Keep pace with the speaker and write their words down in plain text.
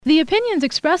The opinions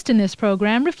expressed in this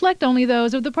program reflect only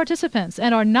those of the participants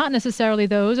and are not necessarily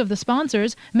those of the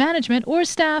sponsors, management, or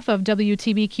staff of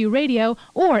WTBQ Radio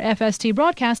or FST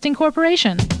Broadcasting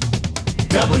Corporation.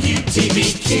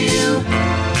 WTBQ.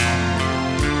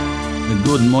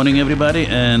 Good morning, everybody,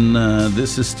 and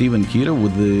this is Stephen Kira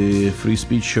with the Free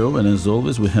Speech Show, and as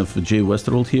always, we have Jay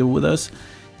Westerholt here with us,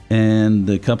 and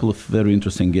a couple of very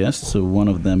interesting guests. So one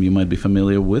of them you might be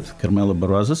familiar with, Carmela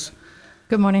Barrazas.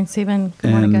 Good morning, Stephen.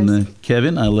 Good morning, guys.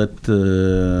 Kevin, I'll let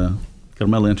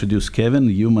Carmela introduce Kevin.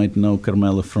 You might know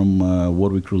Carmela from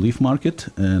Warwick Relief Market,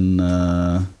 and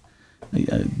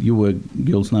you were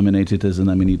Girls nominated as a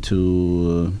nominee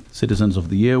to Citizens of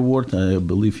the Year Award. I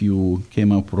believe you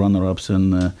came up runner-ups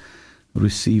and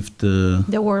received the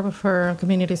award for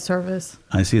community service.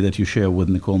 I see that you share with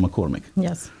Nicole McCormick.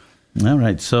 Yes. All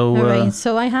right. So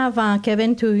I have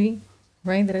Kevin Tui.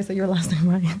 Right? Did I say your last name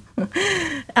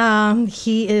right?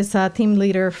 He is a team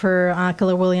leader for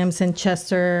Keller Williams in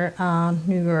Chester,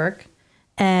 New York.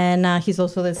 And he's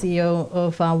also the CEO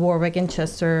of Warwick and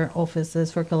Chester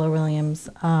offices for Keller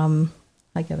Williams.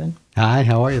 Hi, Kevin. Hi,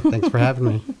 how are you? Thanks for having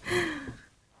me.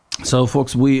 So,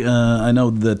 folks, I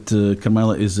know that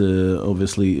Carmela is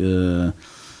obviously a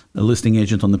listing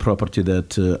agent on the property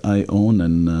that I own,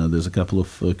 and there's a couple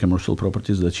of commercial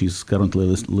properties that she's currently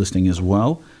listing as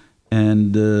well.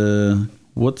 And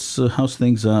how's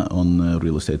things are on the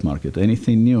real estate market?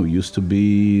 Anything new? Used to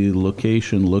be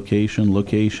location.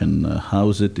 How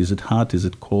is it? Is it hot? Is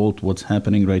it cold? What's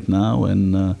happening right now?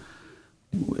 And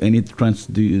any trends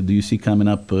do you see coming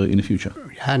up in the future?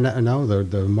 Yeah, no,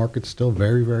 the market's still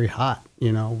very, very hot.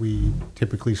 You know, we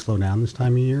typically slow down this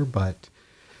time of year, but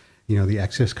you know, the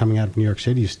excess coming out of New York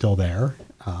City is still there.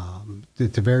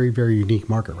 It's a very, very unique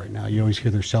market right now. You always hear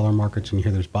there's seller markets and you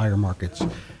hear there's buyer markets.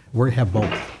 We have both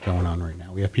going on right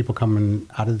now. We have people coming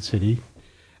out of the city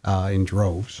in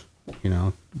droves. You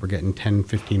know, we're getting 10,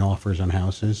 15 offers on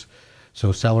houses.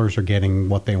 So sellers are getting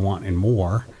what they want and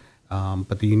more.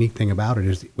 But the unique thing about it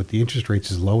is with the interest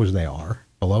rates as low as they are,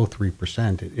 below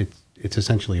 3%, it's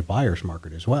essentially a buyer's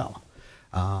market as well.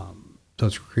 So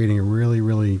it's creating a really,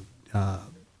 really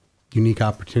unique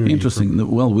opportunity. Interesting.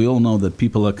 Well, we all know that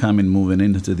people are moving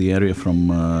into the area from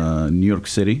New York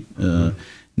City.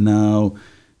 Now,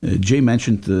 Jay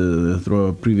mentioned through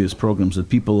our previous programs that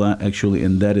people are actually,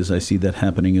 and that is, I see that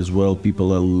happening as well,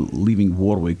 people are leaving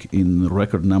Warwick in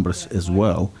record numbers as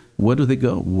well. Where do they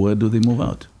go? Where do they move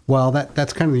out? Well,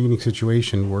 that's kind of the unique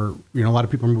situation where, you know, a lot of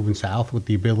people are moving south with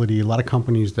the ability, a lot of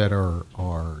companies that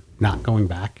are not going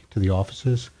back to the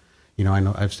offices. You know, I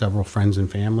have several friends and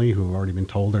family who have already been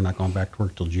told they're not going back to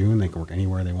work till June. They can work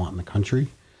anywhere they want in the country.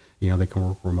 You know, they can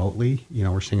work remotely. You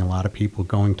know, we're seeing a lot of people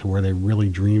going to where they really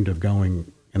dreamed of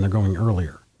going, and they're going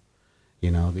earlier.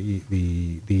 You know,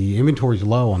 the inventory is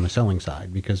low on the selling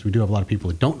side because we do have a lot of people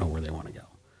that don't know where they want to go.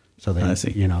 So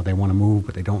you know, they want to move,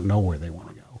 but they don't know where they want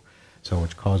to go. So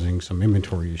it's causing some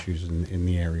inventory issues in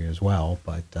the area as well.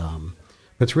 But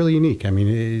it's really unique. I mean,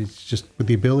 it's just with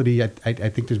the ability. I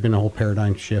think there's been a whole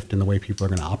paradigm shift in the way people are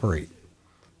going to operate.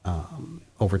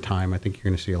 Over time, I think you're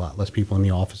going to see a lot less people in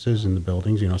the offices and the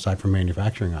buildings, you know, aside from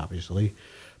manufacturing, obviously.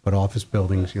 But office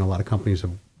buildings, you know, a lot of companies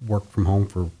have worked from home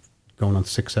for going on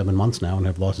 6-7 months now and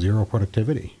have lost zero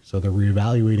productivity. So they're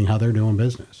reevaluating how they're doing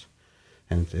business.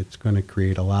 And it's going to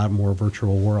create a lot more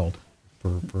virtual world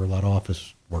for a lot of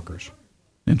office workers.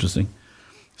 Interesting.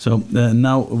 So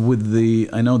now with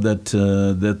I know that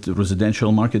that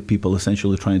residential market, people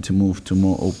essentially trying to move to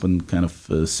more open kind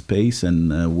of space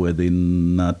and where they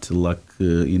not lock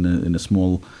in a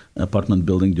small apartment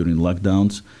building during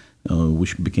lockdowns,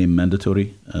 which became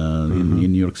mandatory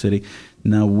in New York City.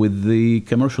 Now with the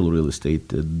commercial real estate,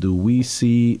 do we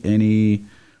see any?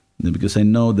 Because I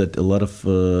know that a lot of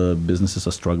businesses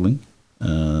are struggling.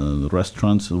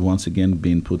 Restaurants once again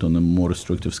being put on a more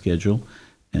restrictive schedule.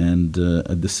 And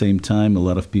at the same time, a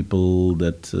lot of people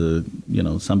that, you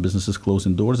know, some businesses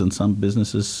closing doors and some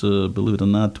businesses, believe it or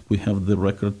not, we have the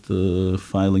record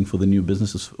filing for the new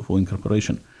businesses for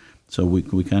incorporation. So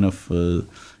we kind of,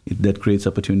 that creates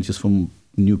opportunities for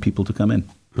new people to come in.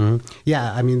 Mm-hmm.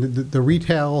 Yeah, I mean, the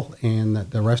retail and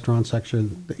the restaurant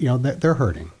section, you know, they're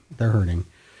hurting. They're hurting.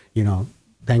 You know,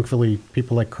 thankfully,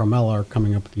 people like Carmela are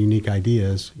coming up with unique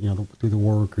ideas. You know, through the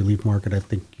Warwick Relief Market, I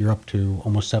think you're up to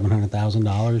almost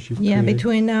 $700,000. Yeah,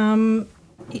 between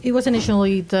it was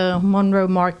initially the Monroe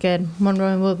Market, Monroe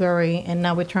and Woodbury, and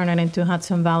now we're turning it into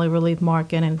Hudson Valley Relief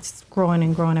Market, and it's growing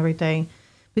and growing every day.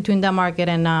 Between that market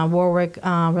and Warwick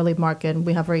Relief Market,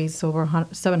 we have raised over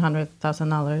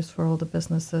 $700,000 for all the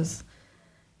businesses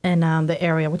in the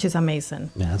area, which is amazing.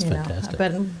 Yeah, that's fantastic.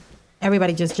 But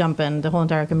everybody just jumped in, the whole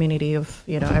entire community of,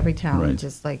 every town Right.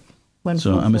 just like went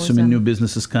So full I'm force assuming in. new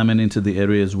businesses coming into the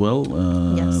area as well,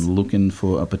 Yes. looking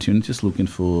for opportunities, looking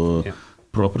for Yeah.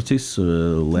 properties,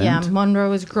 land. Yeah,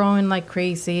 Monroe is growing like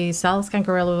crazy. South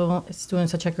Scancarello is doing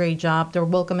such a great job. They're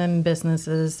welcoming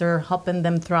businesses. They're helping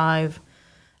them thrive.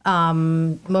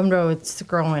 Monroe, it's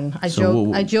growing.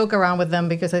 So I joke around with them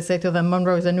because I say to them,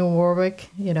 Monroe is a new Warwick,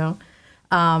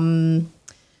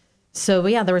 So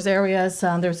yeah, there's areas.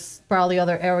 There's probably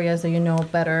other areas that you know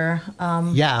better.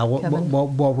 Yeah, Kevin?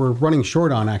 what we're running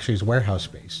short on actually is warehouse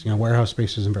space. Warehouse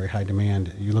space is in very high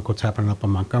demand. You look what's happening up in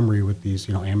Montgomery with these,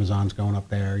 Amazon's going up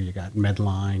there. You got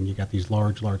Medline. You got these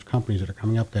large companies that are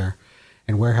coming up there,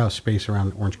 and warehouse space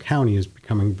around Orange County is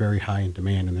becoming very high in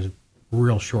demand, and there's a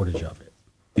real shortage of it.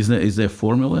 Is there a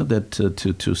formula that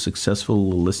to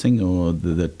successful listing or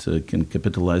that can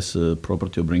capitalize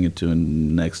property or bring it to a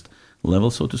next level,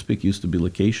 so to speak? Used to be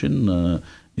location.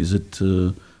 Is it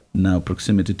now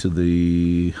proximity to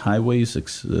the highways,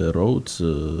 roads,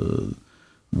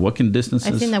 walking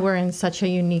distances? I think that we're in such a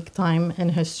unique time in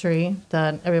history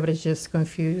that everybody's just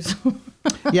confused.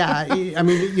 Yeah, I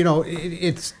mean,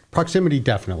 it's proximity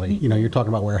definitely. You're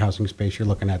talking about warehousing space. You're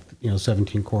looking at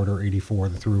 17 corridor, 84,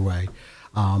 the thruway.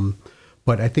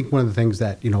 But I think one of the things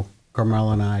that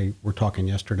Carmela and I were talking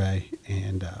yesterday,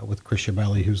 and with Chris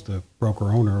Schiavelli, who's the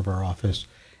broker owner of our office,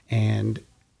 and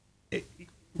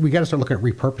we got to start looking at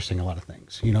repurposing a lot of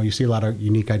things. You see a lot of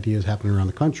unique ideas happening around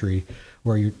the country,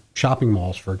 where you shopping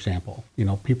malls, for example.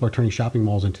 People are turning shopping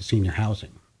malls into senior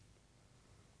housing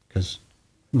because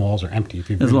malls are empty.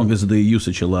 If as long as the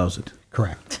usage allows it.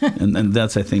 Correct. and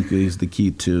that's, I think, is the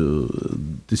key to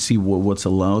see what's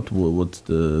allowed, what's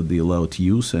the allowed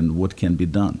use, and what can be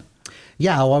done.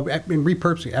 Yeah, well, I mean,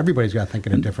 repurposing, everybody's got to think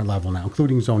at a different level now,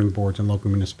 including zoning boards and local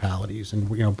municipalities. And,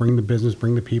 bring the business,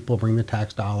 bring the people, bring the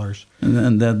tax dollars.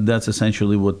 And that's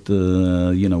essentially what,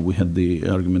 we had the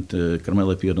argument,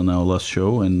 Carmela appeared on our last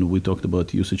show, and we talked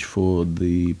about usage for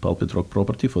the Pulpit Rock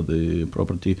property, for the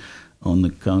property on the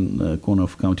corner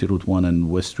of County Route 1 and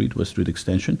West Street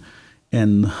Extension,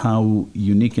 and how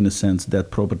unique in a sense that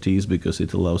property is because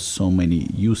it allows so many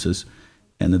uses.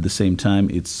 And at the same time,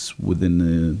 it's within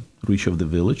the reach of the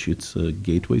village. It's a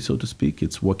gateway, so to speak.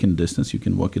 It's walking distance. You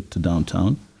can walk it to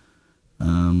downtown.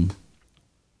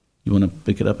 You want to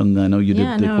pick it up? And I know you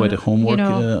did quite a homework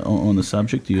on the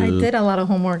subject. I did a lot of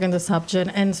homework on the subject,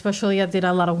 and especially I did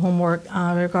a lot of homework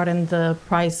regarding the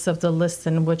price of the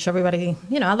listing, which everybody,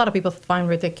 a lot of people find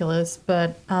ridiculous.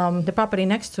 But the property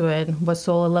next to it was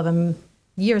sold 11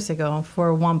 years ago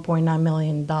for $1.9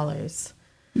 million.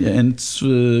 Yeah, and it's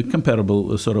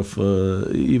comparable, sort of,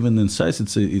 even in size,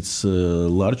 it's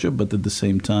larger, but at the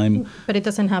same time... But it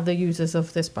doesn't have the uses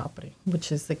of this property,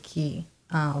 which is the key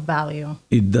value.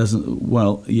 It doesn't,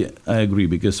 well, yeah, I agree,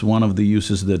 because one of the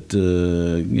uses that,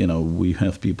 we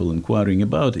have people inquiring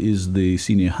about is the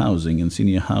senior housing, and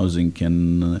senior housing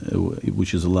can,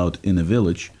 which is allowed in a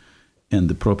village, and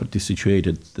the property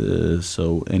situated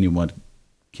so anyone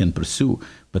can pursue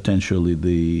potentially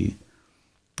the...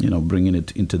 bringing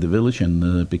it into the village and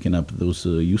picking up those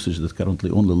usages that currently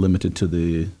only limited to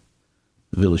the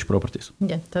village properties.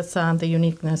 Yeah, that's the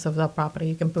uniqueness of that property.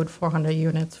 You can put 400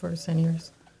 units for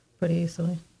seniors pretty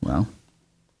easily. Wow.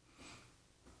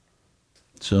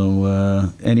 So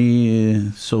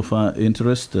any so far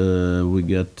interest? We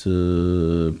got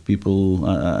people,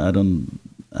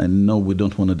 I know we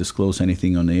don't want to disclose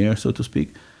anything on the air, so to speak,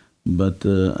 but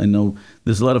I know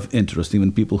there's a lot of interest,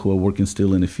 even people who are working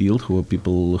still in the field, who are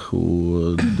people who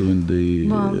are doing the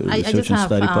research and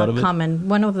study part of it. Comment.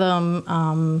 One of them,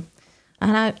 I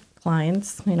had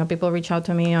clients, people reach out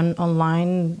to me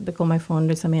online, they call my phone,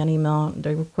 they send me an email,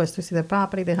 they request to see the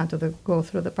property, they had to go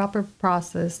through the proper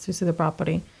process to see the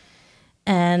property.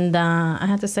 And I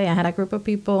had to say, I had a group of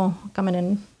people coming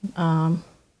in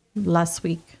last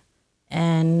week,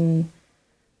 and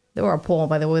they were appalled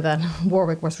by the way that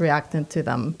Warwick was reacting to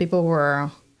them. People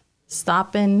were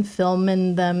stopping,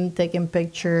 filming them, taking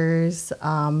pictures,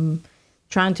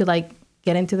 trying to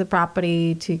get into the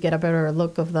property to get a better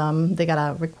look of them. They got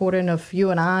a recording of you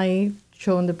and I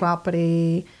showing the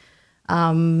property.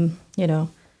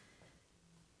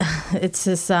 It's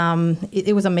just,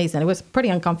 it was amazing. It was pretty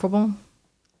uncomfortable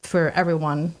for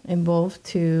everyone involved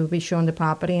to be showing the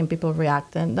property and people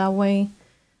reacting that way.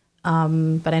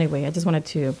 But anyway, I just wanted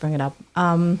to bring it up.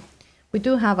 We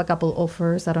do have a couple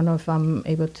offers. I don't know if I'm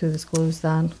able to disclose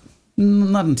that.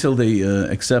 Not until they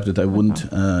accept it. I wouldn't.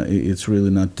 It's really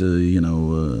not,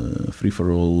 free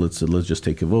for all. Let's just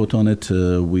take a vote on it.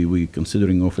 We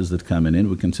considering offers that coming in.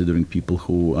 We're considering people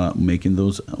who are making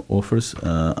those offers.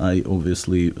 I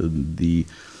obviously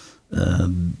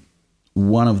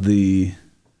one of the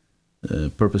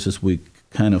purposes we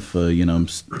kind of,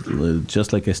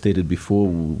 just like I stated before,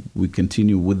 we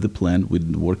continue with the plan. We're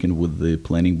working with the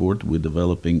planning board. We're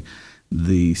developing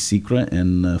the SECRA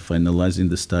and finalizing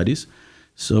the studies.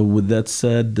 So with that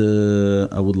said,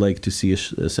 I would like to see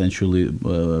essentially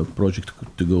a project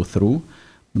to go through,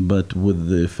 but with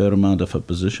the fair amount of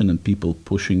opposition and people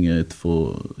pushing it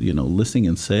for, listing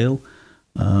and sale.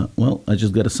 I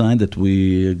just got a sign that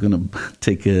we're going to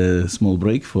take a small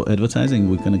break for advertising.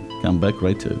 We're going to come back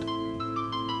right to it.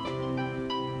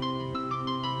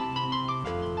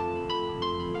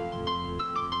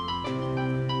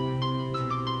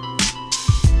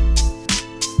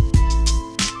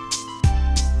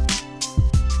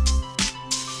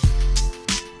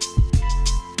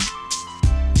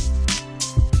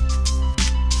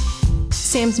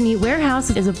 Sam's Meat Warehouse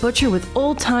is a butcher with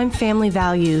old-time family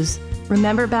values.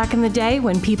 Remember back in the day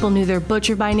when people knew their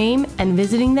butcher by name and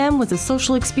visiting them was a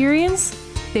social experience?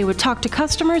 They would talk to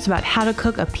customers about how to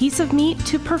cook a piece of meat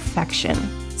to perfection.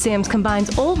 Sam's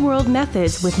combines old-world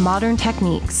methods with modern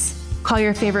techniques. Call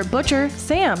your favorite butcher,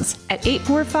 Sam's, at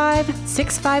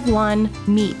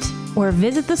 845-651-MEAT, or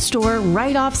visit the store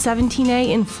right off 17A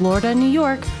in Florida, New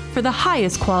York, for the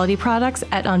highest quality products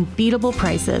at unbeatable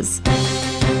prices.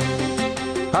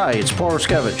 Hi, it's Paul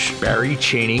Ruskevich, Barry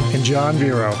Cheney, and John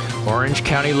Vero, Orange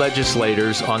County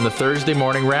legislators on the Thursday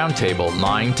morning roundtable,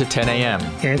 9 to 10 a.m.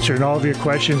 answering all of your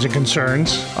questions and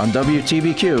concerns on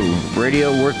WTBQ,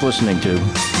 radio worth listening to.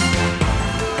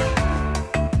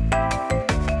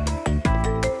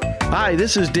 Hi,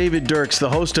 this is David Dirks, the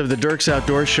host of the Dirks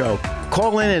Outdoor Show.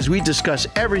 Call in as we discuss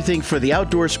everything for the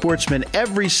outdoor sportsman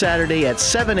every Saturday at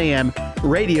 7 a.m.,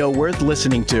 radio worth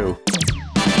listening to.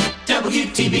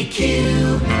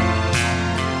 WTBQ.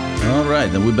 All right,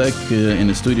 then we're back in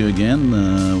the studio again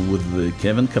with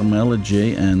Kevin, Carmela,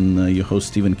 Jay, and your host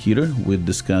Stephen Keeter. We're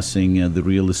discussing the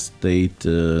real estate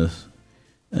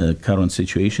current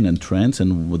situation and trends,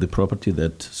 and with the property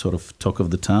that sort of talk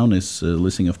of the town is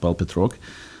listing of Pulpit Rock.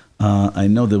 I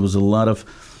know there was a lot of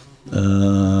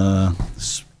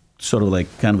sort of like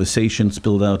conversation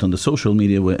spilled out on the social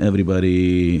media where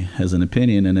everybody has an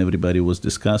opinion and everybody was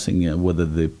discussing whether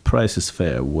the price is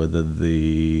fair, whether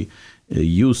the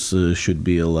use should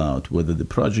be allowed, whether the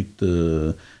project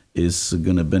is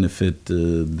going to benefit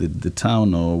the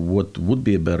town, or what would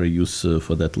be a better use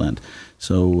for that land.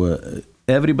 So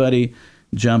everybody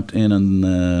jumped in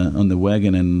on the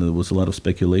wagon, and there was a lot of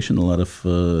speculation, a lot of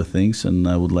things, and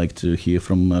I would like to hear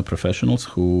from professionals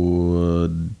who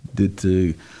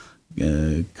did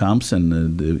comps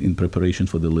and in preparation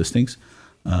for the listings.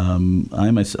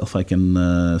 I myself, I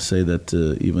can say that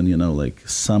even like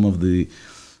some of the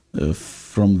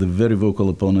from the very vocal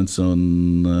opponents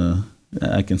on,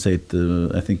 I can say it.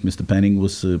 I think Mr. Penning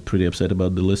was pretty upset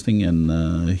about the listing, and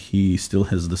he still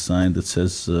has the sign that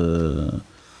says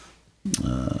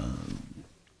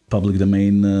public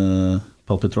domain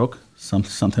Pulpit Rock,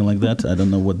 something like that. I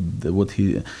don't know what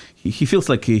he feels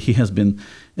like he has been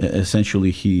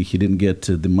essentially he didn't get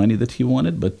the money that he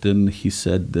wanted, but then he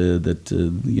said that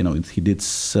he did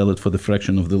sell it for the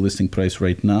fraction of the listing price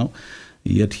right now.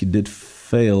 Yet he did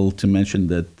fail to mention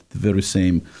that the very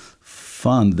same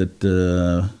fund that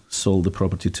sold the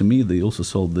property to me, they also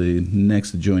sold the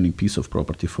next adjoining piece of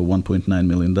property for $1.9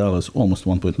 million, almost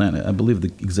 1.9. I believe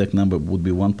the exact number would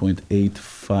be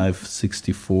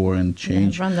 1.8564 and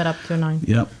change. Yeah, round that up to 9.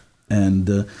 Yeah,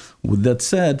 and with that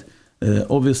said,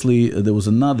 obviously there was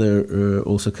another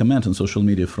also comment on social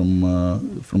media from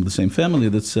the same family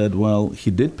that said, well, he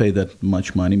did pay that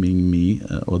much money, meaning me,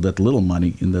 or that little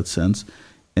money in that sense,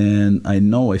 and I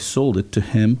know I sold it to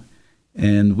him.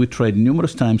 And we tried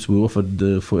numerous times. We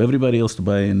offered for everybody else to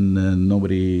buy, and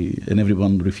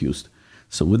everyone refused.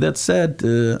 So with that said,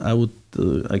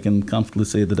 I can comfortably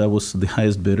say that I was the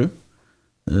highest bidder.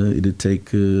 It did take,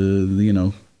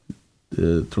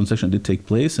 transaction did take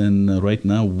place, and right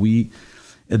now we,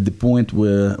 at the point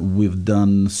where we've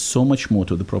done so much more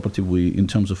to the property, in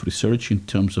terms of research, in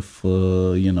terms of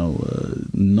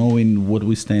knowing what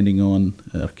we're standing on,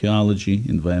 archaeology,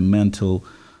 environmental.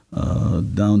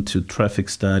 Down to traffic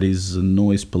studies,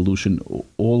 noise pollution,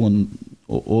 all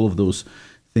of those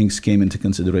things came into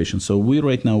consideration. So we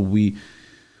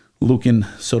looking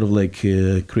sort of like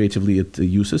creatively at the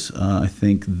uses. I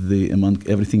think among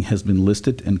everything has been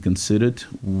listed and considered.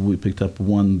 We picked up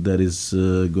one that is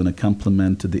going to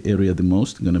complement the area the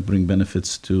most, going to bring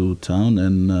benefits to town,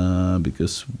 and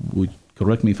because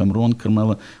correct me if I'm wrong,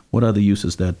 Carmela, what are the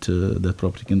uses that that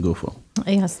property can go for?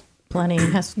 Yes. plenty.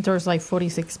 There's like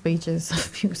 46 pages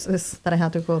of uses that I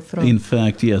had to go through. In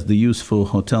fact, yes, the use for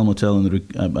hotel, motel,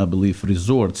 and I believe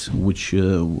resorts, which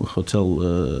hotel,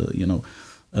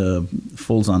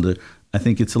 falls under. I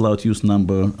think it's allowed use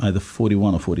number either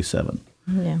 41 or 47.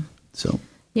 Yeah. So.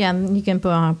 Yeah, and you can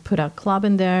put a club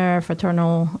in there,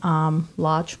 fraternal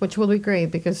lodge, which will be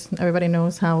great because everybody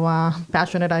knows how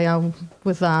passionate I am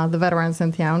with the veterans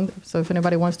in town. So if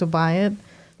anybody wants to buy it,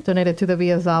 donate it to the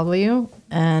VFW,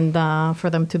 and for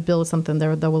them to build something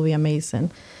there, that will be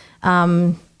amazing.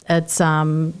 It's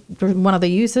one of the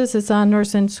uses is a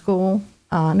nursery school.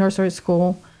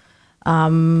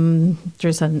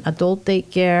 There's an adult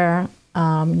daycare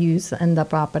use in the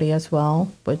property as well,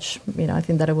 which I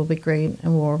think that it will be great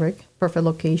in Warwick. Perfect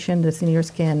location. The seniors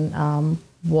can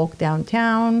walk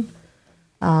downtown.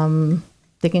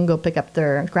 They can go pick up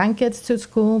their grandkids to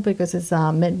school because it's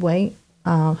halfway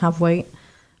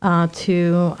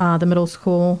to the middle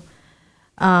school.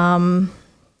 I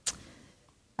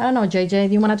don't know, JJ,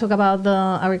 do you want to talk about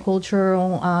the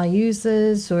agricultural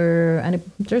uses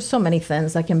there's so many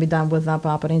things that can be done with that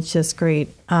property. It's just great.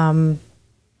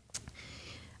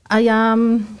 I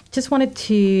just wanted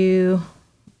to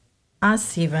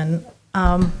ask Stephen,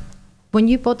 when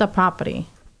you bought the property,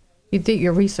 you did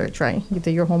your research, right? You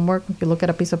did your homework. You looked at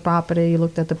a piece of property. You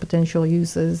looked at the potential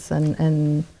uses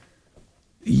and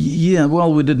Yeah,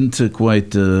 well, we didn't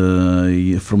quite,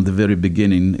 from the very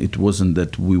beginning, it wasn't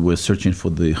that we were searching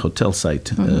for the hotel site.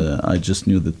 Mm-hmm. I just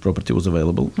knew that property was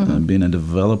available. Mm-hmm. Being a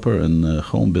developer and a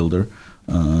home builder,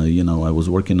 I was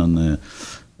working on a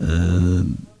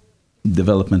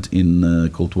development in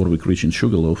called Warwick Ridge in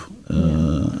Sugarloaf,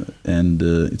 and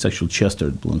it's actually Chester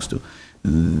it belongs to.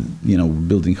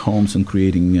 Building homes and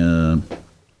creating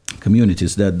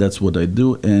communities. That's what I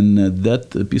do, and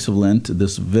that piece of land,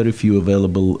 there's very few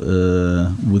available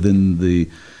within the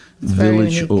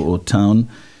village or town.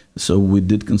 So we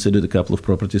did consider a couple of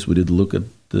properties. We did look at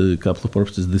a couple of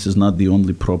properties. This is not the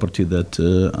only property that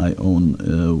I own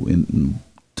in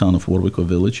town of Warwick or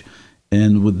village.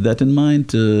 And with that in mind,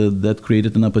 that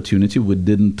created an opportunity. We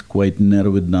didn't quite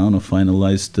narrow it down or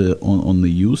finalized on the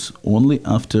use only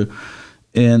after.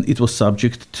 And it was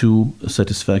subject to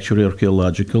satisfactory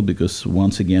archaeological, because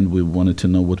once again we wanted to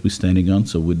know what we're standing on.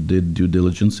 So we did due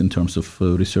diligence in terms of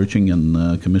researching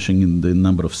and commissioning the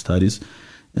number of studies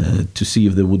to see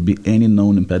if there would be any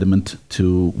known impediment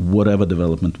to whatever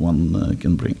development one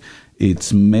can bring.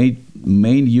 Its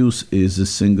main use is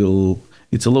it's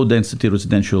a low density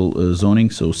residential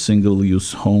zoning, so single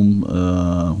use home,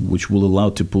 which will allow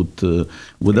to put,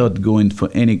 without going for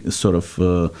any sort of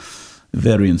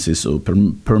variances or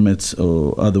permits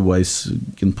or otherwise,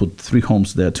 can put 3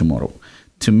 homes there tomorrow.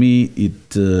 To me,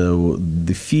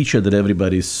 the feature that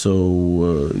everybody is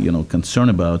so concerned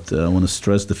about, I want to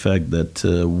stress the fact that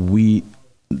we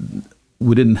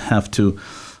didn't have to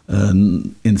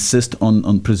insist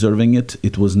on preserving it.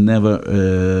 It was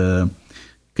never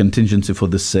contingency for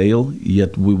the sale,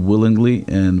 yet we willingly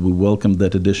and we welcomed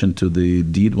that addition to the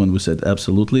deed when we said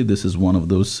absolutely, this is one of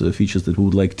those features that we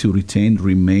would like to retain,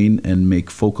 remain, and make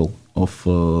focal of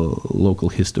local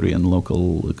history and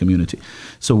local community.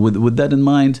 So with that in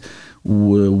mind,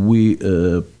 we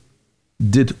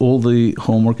did all the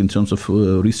homework in terms of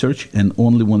research, and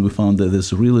only when we found that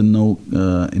there's really no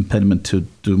impediment to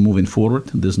moving forward,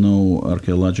 there's no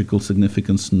archaeological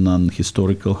significance, none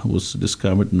historical was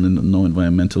discovered, and no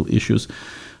environmental issues,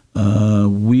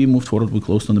 we moved forward. We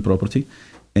closed on the property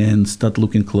and start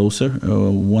looking closer.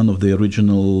 One of the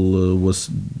original was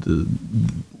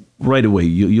right away,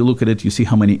 you look at it, you see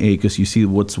how many acres, you see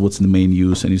what's the main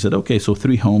use, and you said, okay, so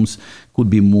 3 homes could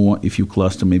be more if you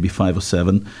cluster maybe 5 or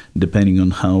 7, depending on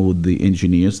how the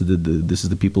engineers, this is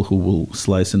the people who will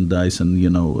slice and dice and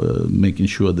making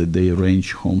sure that they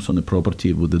arrange homes on the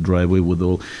property with the driveway, with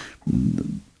all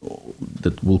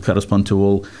that will correspond to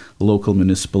all local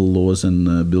municipal laws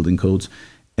and building codes.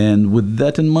 And with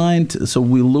that in mind, so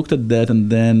we looked at that, and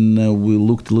then we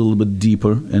looked a little bit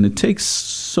deeper, and it takes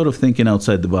sort of thinking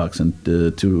outside the box and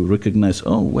to recognize,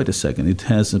 oh, wait a second, it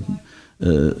has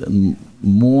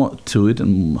more to it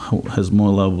and has more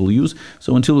allowable use.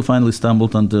 So until we finally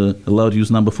stumbled onto allowed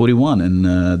use number 41, and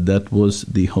that was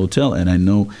the hotel. And I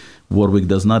know Warwick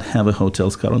does not have a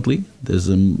hotels currently. There's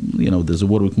a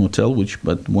Warwick motel,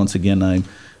 but once again, I'm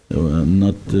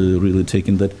not really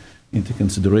taking that into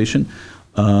consideration.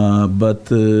 But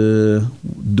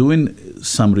doing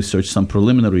some research, some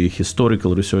preliminary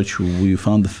historical research, we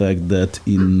found the fact that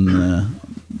in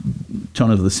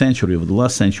turn of the century, of the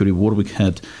last century, Warwick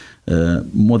had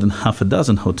more than half a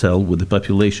dozen hotels with a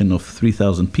population of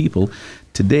 3,000 people.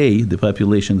 Today, the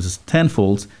population is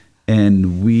tenfold,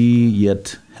 and we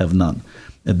yet have none.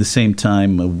 At the same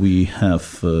time, we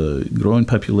have growing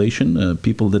population,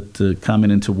 people that coming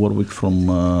into Warwick from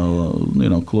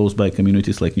close by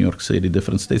communities like New York City,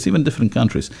 different states, even different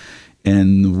countries,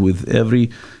 and with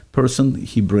every person,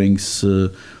 he brings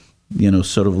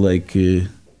sort of like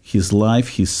his life,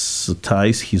 his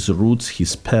ties, his roots,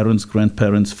 his parents,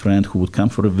 grandparents, friend who would come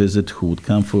for a visit, who would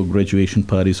come for graduation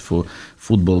parties, for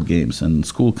football games and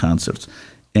school concerts.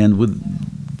 And with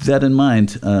that in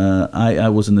mind, I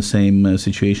was in the same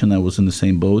situation. I was in the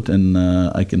same boat, and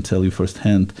I can tell you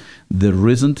firsthand, there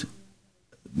isn't,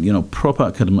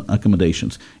 proper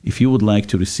accommodations. If you would like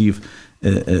to receive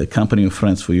a company of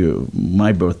friends for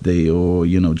my birthday, or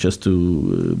just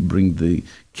to bring the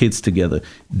kids together,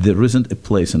 there isn't a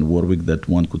place in Warwick that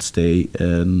one could stay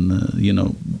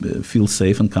and feel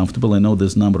safe and comfortable. I know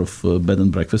there's a number of bed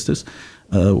and breakfasts,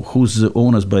 whose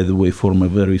owners, by the way, form a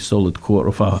very solid core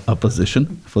of our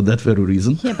opposition for that very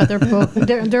reason. Yeah, but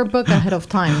they're booked ahead of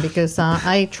time, because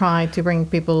I tried to bring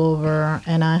people over,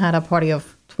 and I had a party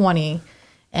of 20,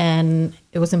 and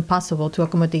it was impossible to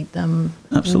accommodate them.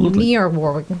 Absolutely. Near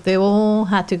Warwick. They all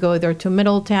had to go either to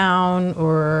Middletown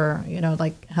or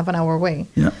like half an hour away.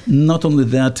 Yeah. Not only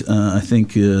that, I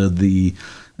think the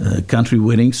country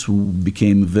weddings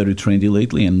became very trendy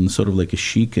lately, and sort of like a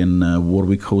chic, and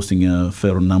Warwick hosting a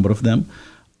fair number of them.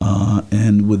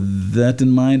 And with that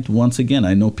in mind, once again,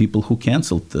 I know people who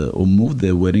canceled or moved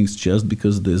their weddings just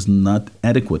because there's not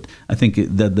adequate. I think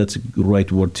that's a right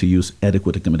word to use,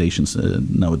 adequate accommodations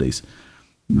nowadays,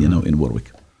 in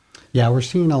Warwick. Yeah, we're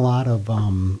seeing a lot of,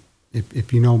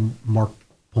 if you know Mark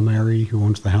Palmieri, who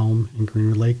owns the Helm in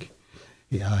Greenwood Lake,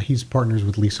 he's partners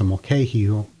with Lisa Mulcahy,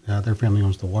 who their family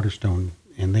owns the Waterstone,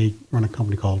 and they run a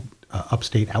company called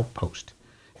Upstate Outpost,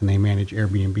 and they manage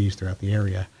Airbnbs throughout the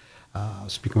area.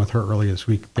 Speaking with her earlier this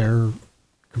week, they're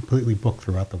completely booked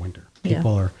throughout the winter.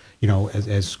 People are,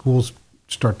 as schools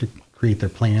start to create their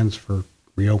plans for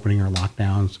reopening or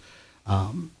lockdowns,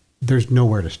 there's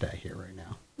nowhere to stay here right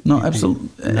now. No, absolutely.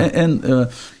 And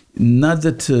not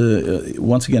that,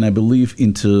 once again, I believe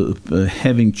into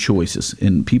having choices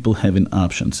and people having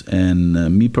options.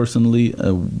 And me personally,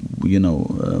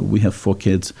 we have 4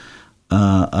 kids.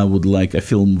 I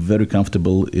feel very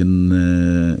comfortable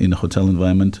in a hotel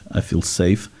environment. I feel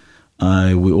safe.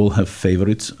 We all have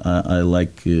favorites. I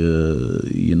like,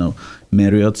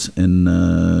 Marriott's, and,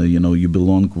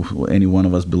 any one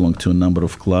of us belong to a number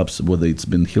of clubs, whether it's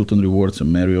been Hilton Rewards or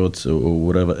Marriott's or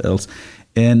whatever else.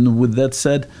 And with that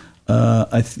said,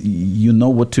 you know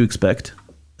what to expect.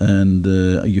 And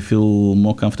you feel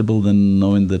more comfortable than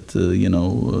knowing that,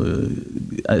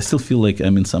 I still feel like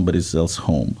I'm in somebody else's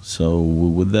home. So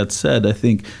with that said, I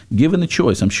think given a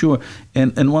choice, I'm sure,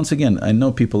 and once again, I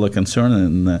know people are concerned,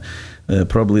 and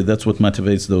probably that's what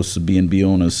motivates those B&B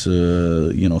owners,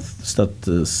 start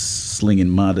slinging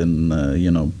mud and,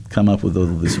 come up with all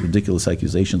these ridiculous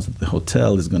accusations that the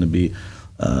hotel is going to be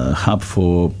a hub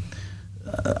for,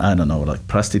 I don't know, like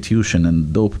prostitution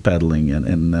and dope peddling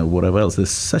and whatever else.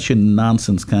 There's such a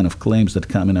nonsense kind of claims that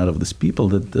coming out of these people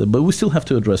that, but we still have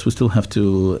to address, we still have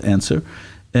to answer.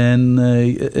 And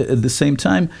at the same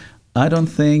time, I don't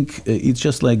think it's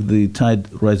just like the tide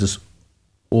rises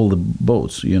all the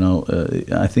boats,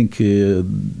 I think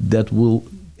that will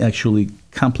actually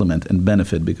complement and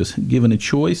benefit, because given a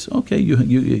choice, okay, you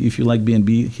if you like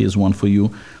B&B, here's one for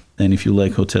you. And if you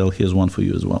like hotel, here's one for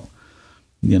you as well.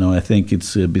 I think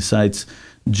it's besides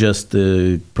just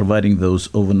providing those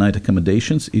overnight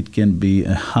accommodations, it can be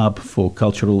a hub for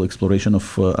cultural exploration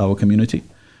of our community.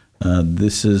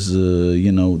 This is,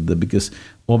 because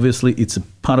obviously it's a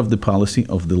part of the policy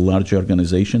of the larger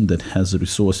organization that has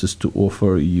resources to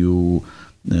offer you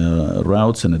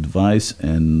routes and advice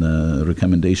and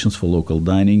recommendations for local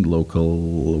dining,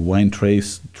 local wine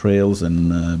trails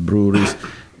and breweries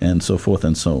and so forth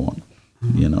and so on,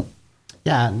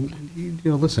 Yeah,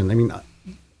 listen, I mean,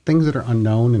 things that are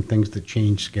unknown and things that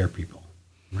change scare people,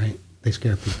 right? They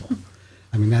scare people.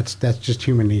 I mean, that's just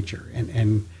human nature.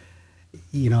 And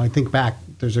I think back,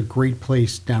 there's a great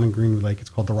place down in Greenwood Lake. It's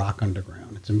called the Rock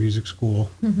Underground. It's a music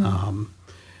school. Mm-hmm.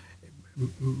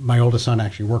 My oldest son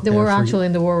actually worked there. They were actually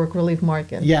in the Warwick Relief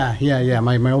Market. Yeah.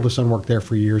 My oldest son worked there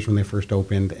for years when they first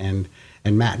opened. And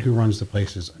Matt, who runs the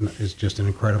place, is just an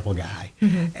incredible guy.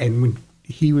 Mm-hmm. And when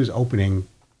he was opening,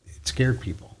 it scared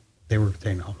people. They were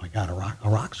saying, "Oh my God, a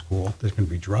rock school! There's going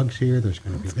to be drugs here. There's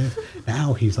going to be this."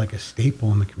 Now he's like a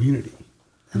staple in the community,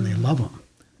 and they love him.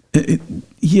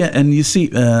 And you see,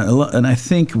 and I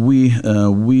think we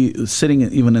sitting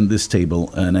even in this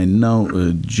table, and I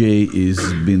know Jay has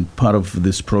been part of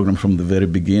this program from the very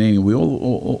beginning. We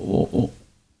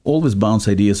always bounce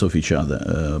ideas off each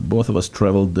other. Both of us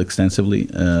traveled extensively.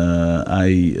 I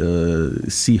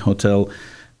see hotel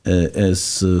as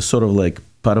sort of like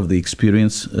part of the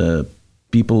experience.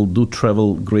 People do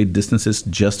travel great distances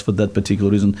just for that particular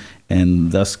reason,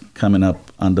 and thus coming up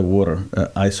underwater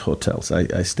ice hotels.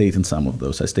 I stayed in some of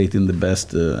those. I stayed in the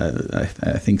best,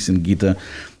 I think Singita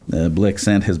Black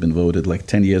Sand has been voted like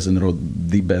 10 years in a row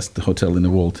the best hotel in the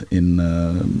world in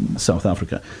South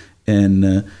Africa.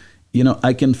 And,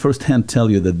 I can firsthand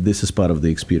tell you that this is part of the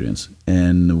experience.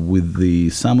 And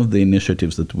with some of the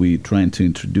initiatives that we're trying to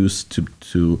introduce to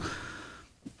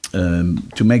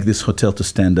make this hotel to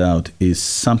stand out is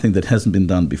something that hasn't been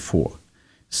done before,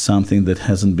 something that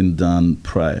hasn't been done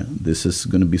prior. This is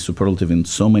going to be superlative in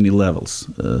so many levels.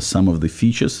 Some of the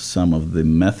features, some of the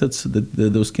methods that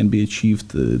those can be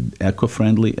achieved,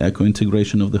 eco-friendly,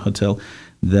 eco-integration of the hotel,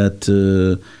 that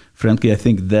frankly, I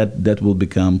think that will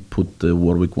put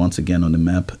Warwick once again on the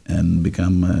map and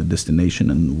become a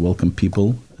destination and welcome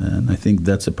people. And I think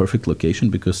that's a perfect location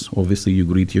because obviously you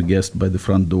greet your guest by the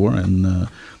front door, and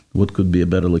what could be a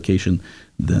better location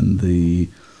than the,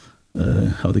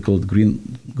 how they call it, green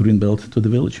belt to the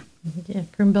village? Yeah,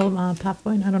 green belt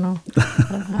pathway, I don't know.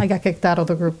 I got kicked out of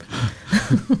the group.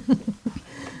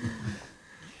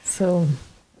 So,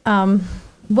 I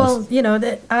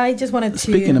just wanted to...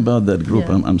 Speaking about that group,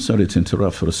 yeah. I'm sorry to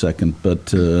interrupt for a second,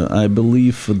 but I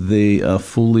believe they are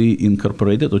fully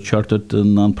incorporated or chartered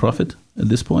nonprofit at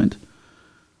this point?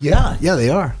 Yeah, they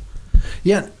are.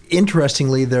 Yeah,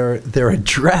 interestingly, their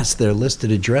address, their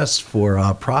listed address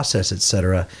for process,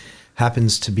 etc.,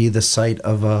 happens to be the site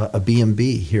of a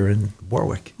B&B here in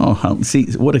Warwick. Oh, see,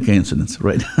 what a coincidence,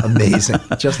 right? Amazing,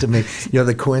 just amazing.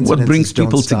 The coincidence. What brings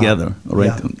people together,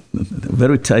 right? Yeah. A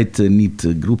very tight,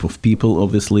 knit group of people,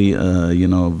 obviously,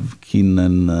 keen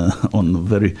and on a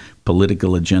very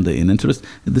political agenda and interest.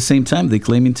 At the same time, they're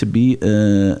claiming to be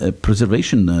a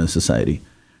preservation society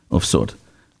of sort.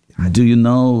 Do you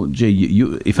know, Jay,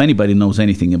 if anybody knows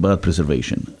anything about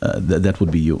preservation, that would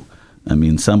be you. I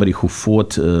mean, somebody who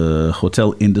fought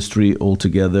hotel industry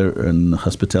altogether and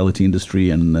hospitality industry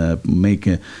and make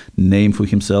a name for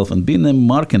himself and being a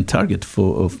mark and target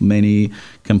of many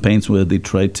campaigns where they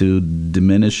try to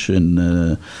diminish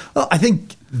and... Well, I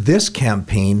think this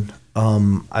campaign,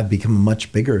 I've become a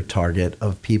much bigger target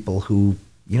of people who,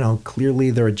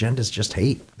 clearly their agendas just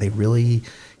hate. They really...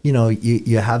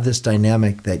 you have this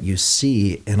dynamic that you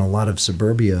see in a lot of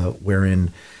suburbia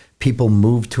wherein people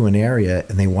move to an area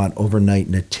and they want overnight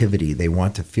nativity. They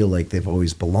want to feel like they've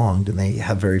always belonged, and they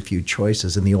have very few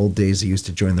choices. In the old days, they used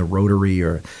to join the Rotary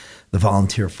or the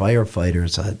volunteer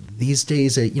firefighters. These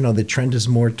days, the trend is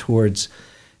more towards,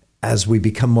 as we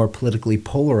become more politically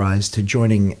polarized, to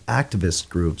joining activist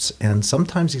groups. And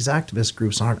sometimes these activist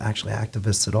groups aren't actually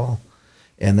activists at all.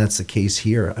 And that's the case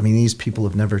here. I mean, these people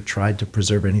have never tried to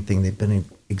preserve anything. They've been in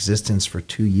existence for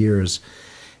 2 years.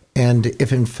 And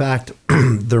if, in fact,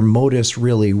 their motives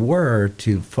really were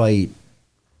to fight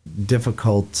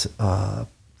difficult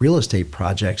real estate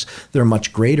projects, there are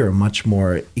much greater, much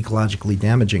more ecologically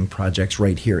damaging projects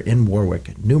right here in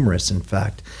Warwick, numerous, in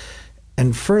fact.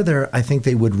 And further, I think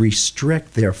they would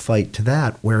restrict their fight to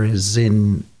that, whereas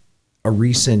in a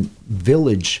recent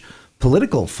village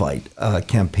political fight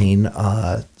campaign,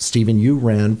 Stephen, you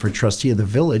ran for trustee of the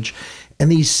village, and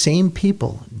these same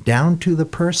people, down to the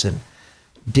person,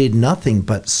 did nothing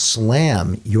but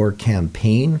slam your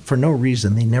campaign for no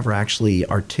reason. They never actually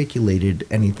articulated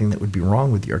anything that would be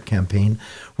wrong with your campaign,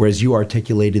 whereas you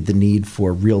articulated the need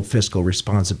for real fiscal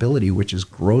responsibility, which is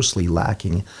grossly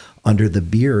lacking under the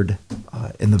beard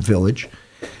in the village.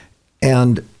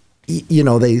 And,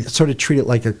 they sort of treat it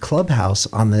like a clubhouse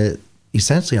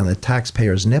essentially on the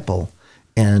taxpayer's nipple.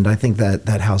 And I think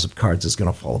that house of cards is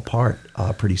going to fall apart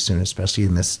pretty soon, especially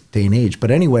in this day and age.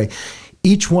 But anyway,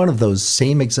 each one of those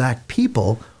same exact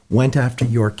people went after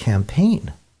your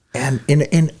campaign. And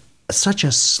in such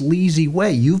a sleazy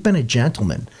way. You've been a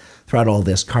gentleman throughout all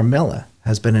this. Carmela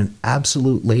has been an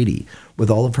absolute lady with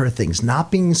all of her things,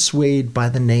 not being swayed by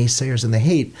the naysayers and the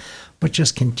hate, but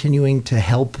just continuing to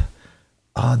help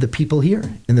the people here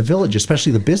in the village,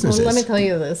 especially the businesses. Well, let me tell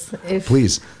you this.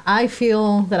 Please. I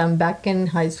feel that I'm back in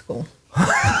high school.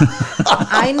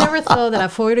 I never thought that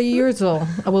at 40 years old,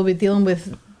 I will be dealing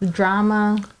with the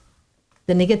drama,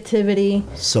 the negativity.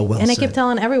 So well and said. I keep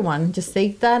telling everyone, just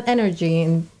take that energy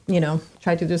and,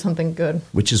 try to do something good.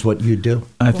 Which is what you do.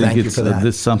 I think Thank you it's for that.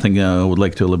 this is something I would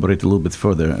like to elaborate a little bit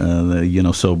further.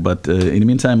 But in the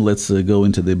meantime, let's go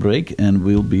into the break, and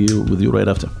we'll be with you right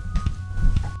after.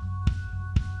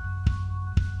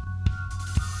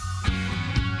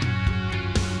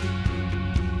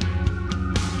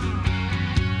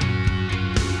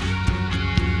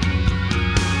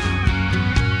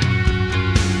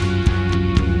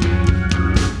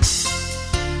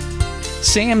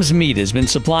 Sam's Meat has been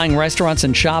supplying restaurants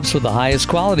and shops with the highest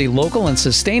quality, local, and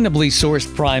sustainably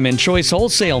sourced prime and choice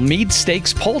wholesale meat,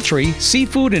 steaks, poultry,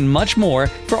 seafood, and much more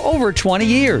for over 20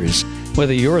 years.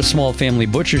 Whether you're a small family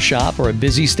butcher shop or a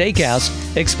busy steakhouse,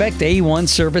 expect A1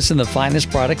 service and the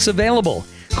finest products available.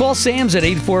 Call Sam's at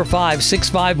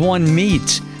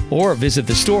 845-651-MEAT or visit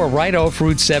the store right off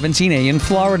Route 17A in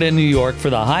Florida, New York for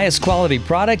the highest quality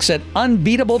products at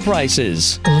unbeatable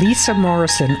prices. Lisa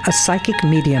Morrison, a psychic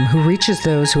medium who reaches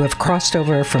those who have crossed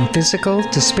over from physical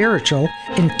to spiritual,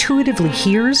 intuitively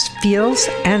hears, feels,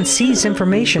 and sees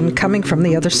information coming from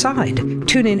the other side.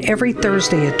 Tune in every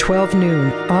Thursday at 12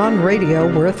 noon on radio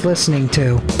worth listening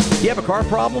to. You have a car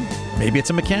problem? Maybe it's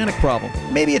a mechanic problem.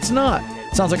 Maybe it's not.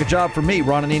 Sounds like a job for me,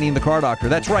 Ron Ananian and the Car Doctor.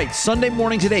 That's right, Sunday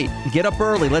mornings at 8. Get up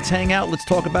early, let's hang out, let's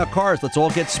talk about cars, let's all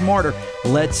get smarter,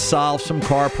 let's solve some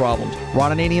car problems.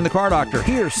 Ron Ananian and the Car Doctor,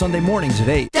 here Sunday mornings at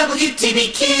 8.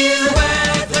 WTBQ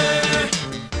weather.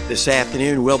 This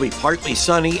afternoon will be partly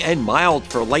sunny and mild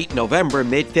for late November,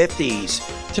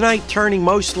 mid-50s. Tonight turning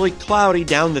mostly cloudy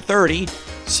down to 30.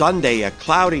 Sunday, a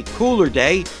cloudy, cooler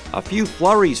day, a few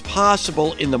flurries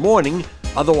possible in the morning.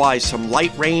 Otherwise, some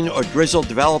light rain or drizzle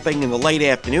developing in the late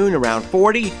afternoon around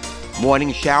 40.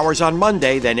 Morning showers on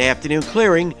Monday, then afternoon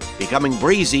clearing, becoming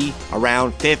breezy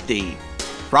around 50.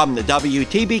 From the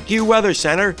WTBQ Weather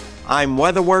Center, I'm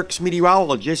WeatherWorks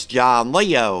meteorologist John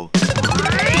Leo.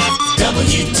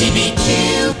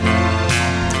 WTBQ.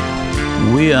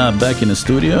 We are back in the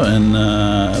studio, and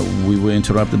we were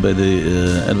interrupted by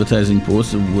the advertising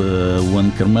pause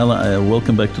when Carmela,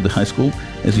 welcome back to the high school,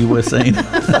 as you were saying.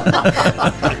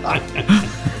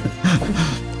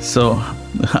 So,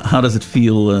 how does it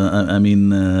feel?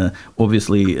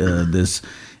 Obviously, this.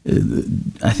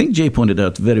 I think Jay pointed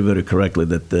out very, very correctly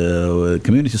that the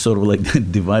community is sort of like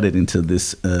divided into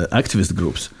this activist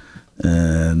groups,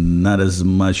 not as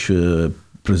much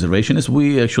preservationists.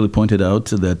 We actually pointed out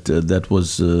that that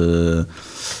was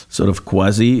sort of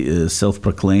quasi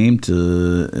self-proclaimed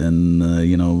and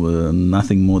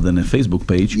nothing more than a Facebook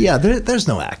page. Yeah, there's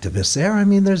no activists there. I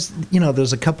mean, there's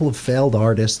a couple of failed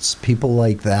artists, people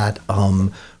like that,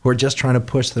 who are just trying to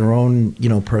push their own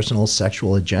personal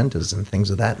sexual agendas and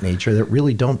things of that nature that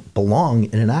really don't belong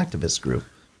in an activist group.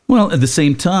 Well, at the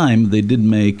same time, they did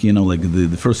make, like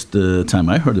the first time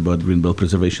I heard about Greenbelt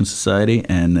Preservation Society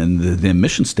and their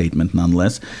mission statement,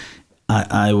 nonetheless,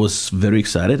 I was very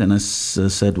excited, and I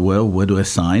said, well, where do I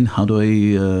sign? How do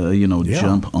I,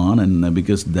 jump on? And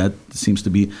because that seems to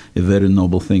be a very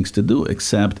noble thing to do,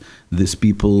 except these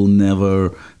people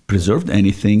never preserved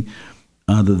anything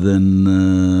other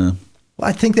than... Well,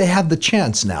 I think they have the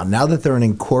chance now. Now that they're an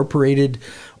incorporated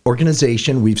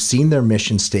organization, we've seen their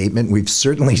mission statement. We've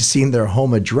certainly seen their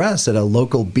home address at a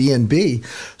local B&B.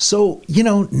 So,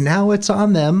 now it's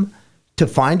on them to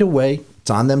find a way. It's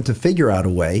on them to figure out a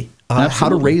way how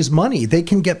to raise money. They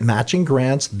can get matching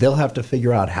grants. They'll have to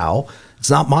figure out how. It's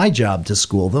not my job to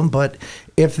school them, but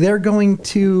if they're going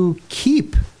to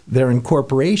keep their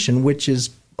incorporation, which is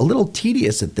a little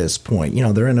tedious at this point,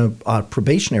 they're in a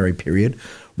probationary period,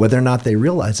 whether or not they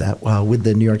realize that with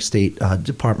the New York State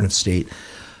Department of State,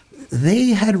 they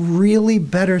had really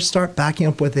better start backing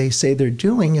up what they say they're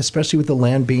doing, especially with the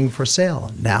land being for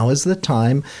sale. Now is the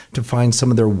time to find some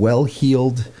of their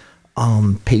well-heeled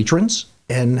patrons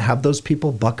and have those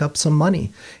people buck up some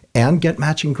money and get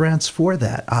matching grants for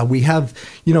that. We have,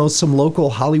 some local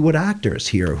Hollywood actors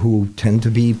here who tend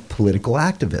to be political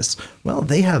activists. Well,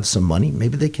 they have some money.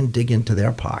 Maybe they can dig into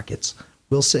their pockets.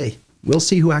 We'll see. We'll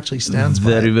see who actually stands by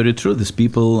it. Very, very true. These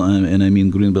people, and I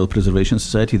mean Greenbelt Preservation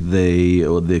Society,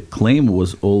 the claim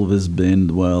was always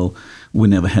been, well, we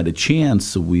never had a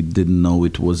chance, we didn't know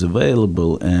it was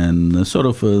available, and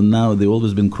now they've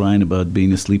always been crying about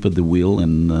being asleep at the wheel,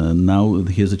 and now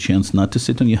here's a chance not to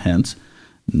sit on your hands,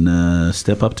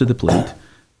 step up to the plate,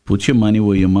 put your money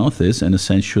where your mouth is, and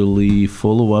essentially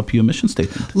follow up your mission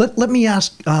statement. Let me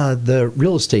ask the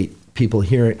real estate people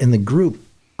here in the group,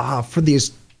 for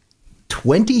these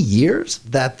 20 years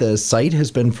that the site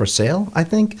has been for sale, I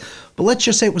think. But let's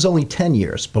just say it was only 10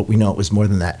 years, but we know it was more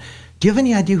than that. Do you have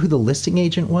any idea who the listing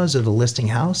agent was or the listing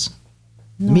house?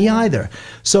 No. Me either.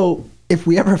 So if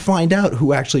we ever find out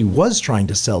who actually was trying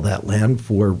to sell that land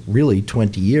for really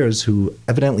 20 years, who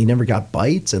evidently never got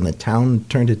bites and the town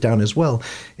turned it down as well,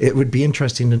 it would be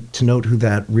interesting to note who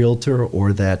that realtor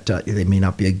or that, they may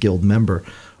not be a guild member,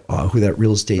 who that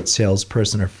real estate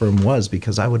salesperson or firm was,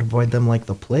 because I would avoid them like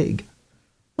the plague.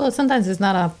 Well, sometimes it's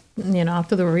not up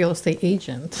to the real estate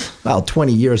agent. Well,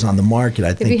 20 years on the market,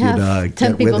 I think if you have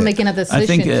 10 people making a decision I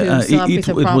think to sell a piece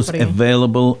of property. It was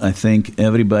available. I think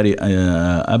everybody,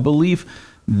 I believe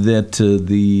that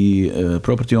the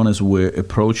property owners were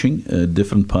approaching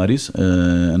different parties,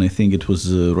 and I think it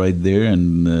was right there,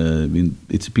 and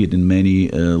it appeared in many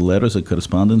letters or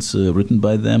correspondence written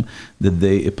by them, that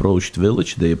they approached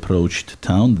village, they approached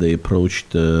town, they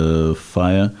approached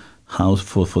firehouse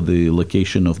for the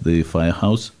location of the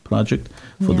firehouse project,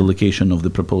 for the location of the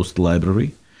proposed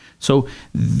library. So,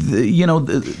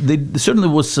 there certainly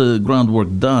was groundwork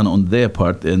done on their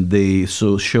part, and they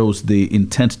shows the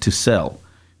intent to sell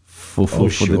for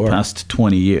the past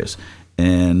 20 years.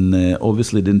 And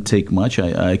obviously it didn't take much.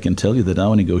 I can tell you that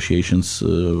our negotiations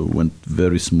went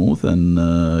very smooth, and,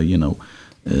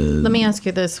 Let me ask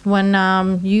you this. When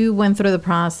you went through the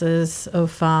process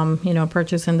of,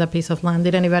 purchasing that piece of land,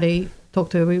 did anybody talk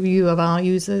to you about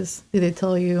uses? Did they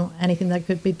tell you anything that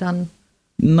could be done?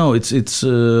 No, it's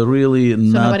really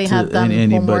not nobody had done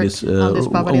anybody's. On this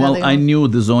property I knew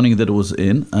the zoning that was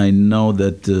in. I know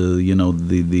that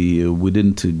we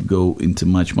didn't go into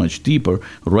much deeper.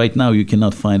 Right now, you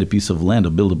cannot find a piece of land, a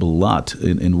buildable lot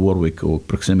in Warwick or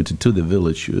proximity to the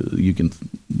village. You can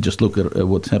just look at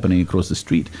what's happening across the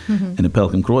street in a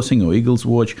Pelham Crossing or Eagles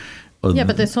Watch.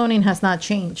 But the zoning has not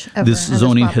changed ever. This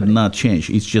zoning had not changed.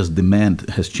 It's just demand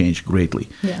has changed greatly.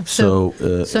 Yeah. So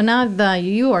now that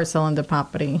you are selling the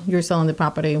property, you're selling the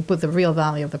property with the real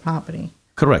value of the property.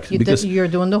 Correct. Because you're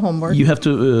doing the homework. You have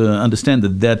to understand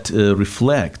that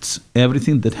reflects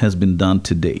everything that has been done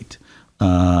to date.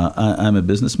 I'm a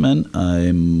businessman.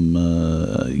 I'm,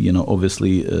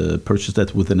 obviously purchased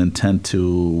that with an intent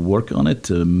to work on it,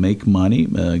 to make money,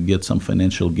 get some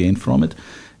financial gain from it.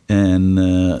 And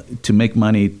to make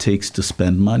money, it takes to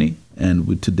spend money.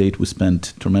 And to date, we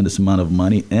spent tremendous amount of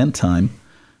money and time.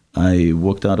 I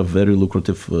worked out a very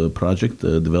lucrative project,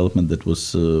 development that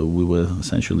was, we were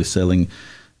essentially selling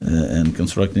and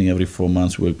constructing every 4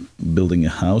 months. We're building a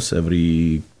house.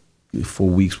 Every 4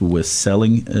 weeks, we were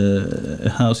selling a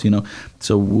house,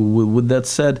 So with that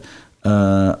said,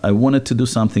 I wanted to do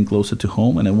something closer to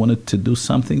home, and I wanted to do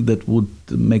something that would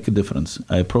make a difference.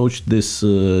 I approached this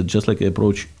just like I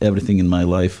approach everything in my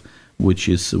life, which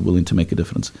is willing to make a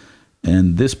difference.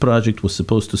 And this project was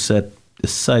supposed to set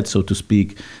aside, so to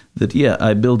speak, that,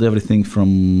 I build everything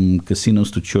from casinos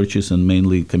to churches and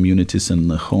mainly communities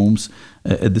and homes.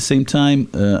 At the same time,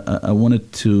 I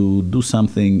wanted to do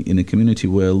something in a community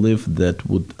where I live that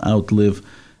would outlive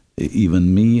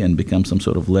even me and become some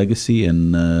sort of legacy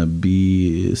and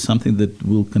be something that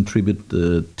will contribute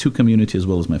to community as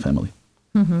well as my family.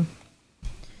 Mm-hmm.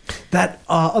 That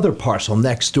other parcel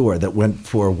next door that went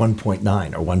for 1.9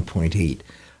 or 1.8.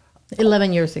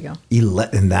 11 years ago.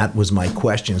 And that was my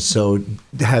question. So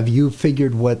have you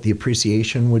figured what the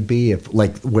appreciation would be,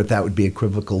 what that would be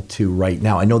equivocal to right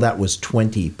now? I know that was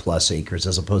 20 plus acres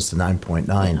as opposed to 9.9.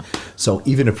 Yeah. So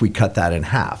even if we cut that in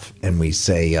half and we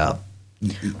say...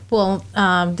 Well,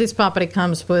 this property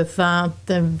comes with the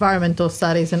environmental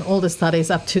studies and all the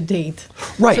studies up to date.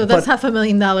 Right. So that's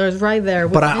 $500,000 right there.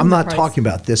 But I'm not talking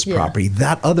about this property.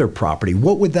 That other property,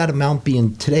 what would that amount be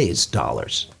in today's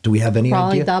dollars? Do we have any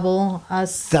Probably idea? double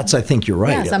us. That's, I think you're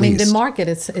right. Yes, I mean, the market,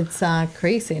 it's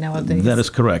crazy nowadays. That is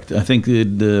correct. I think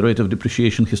the rate of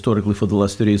depreciation historically for the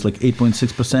last 30 years is like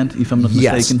 8.6%, if I'm not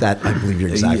mistaken. Yes, that I believe you're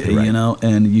exactly right.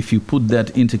 And if you put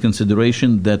that into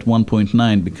consideration, that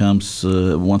 1.9 becomes,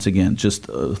 once again, just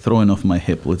throwing off my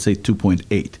hip, let's say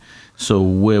 2.8. So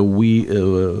where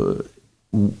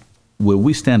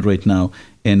we stand right now,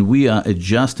 and we are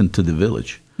adjusting to the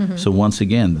village. Mm-hmm. So once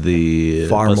again, the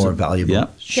far more valuable. Yeah,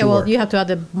 sure. Yeah, well, you have to add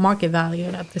the market value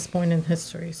at this point in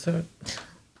history. So,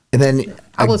 and then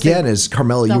again, as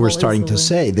Carmela, you were starting to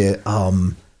say,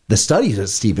 the studies that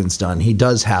Stephen's done, he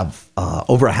does have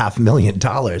over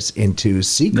 $500,000 into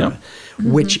Secret,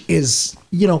 which is,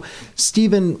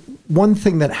 Stephen, one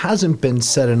thing that hasn't been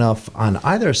said enough on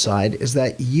either side is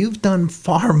that you've done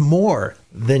far more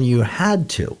than you had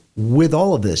to with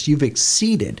all of this. You've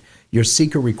exceeded your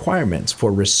Secret requirements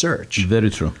for research. Very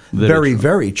true.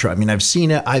 Very true. I mean, I've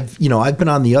seen it. I've been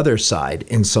on the other side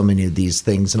in so many of these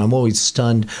things, and I'm always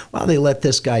stunned. Wow, they let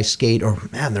this guy skate, or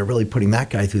man, they're really putting that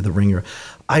guy through the ringer.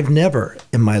 I've never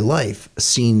in my life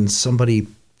seen somebody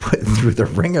put through the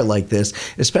ringer like this,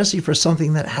 especially for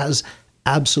something that has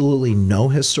absolutely no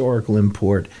historical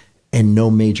import and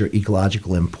no major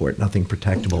ecological import, nothing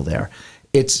protectable there.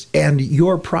 And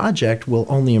your project will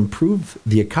only improve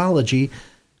the ecology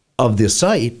of the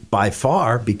site by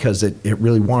far, because it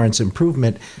really warrants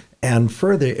improvement. And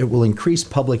further, it will increase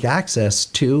public access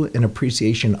to and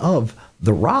appreciation of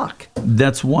the rock.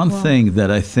 That's one thing that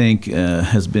I think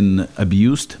has been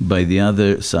abused by the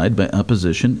other side, by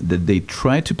opposition, that they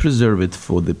try to preserve it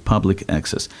for the public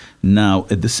access. Now,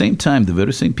 at the same time, the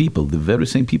very same people,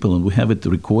 and we have it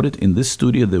recorded in this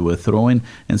studio, they were throwing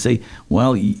and say,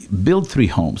 well, build 3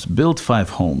 homes, build 5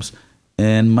 homes.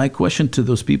 And my question to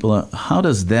those people are, how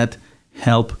does that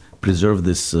help preserve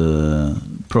this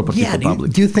property for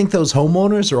public? Do you think those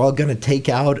homeowners are all going to take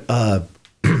out a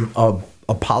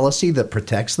policy that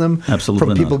protects them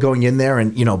from people going in there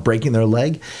and, breaking their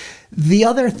leg? The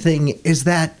other thing is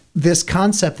that this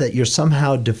concept that you're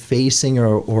somehow defacing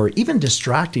or even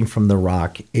distracting from the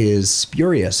rock is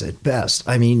spurious at best.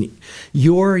 I mean,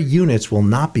 your units will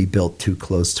not be built too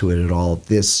close to it at all.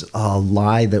 This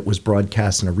lie that was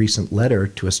broadcast in a recent letter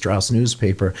to a Strauss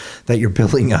newspaper that you're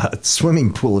building a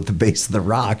swimming pool at the base of the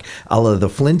rock, a la the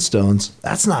Flintstones,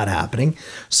 that's not happening.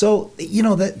 So,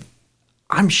 that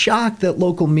I'm shocked that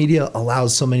local media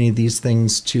allows so many of these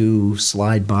things to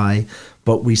slide by,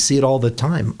 but we see it all the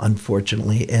time,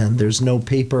 unfortunately. And there's no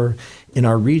paper in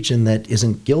our region that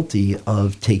isn't guilty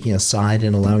of taking a side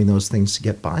and allowing those things to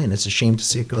get by. And it's a shame to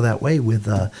see it go that way with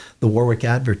the Warwick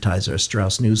Advertiser,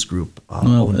 Strauss News Group.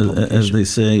 As they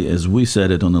say, as we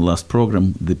said it on the last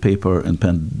program, the paper and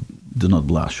pen do not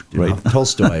blush, right?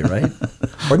 Tolstoy, right?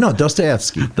 Or no,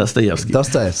 Dostoevsky.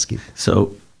 Dostoevsky.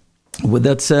 So, with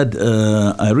that said,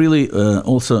 I really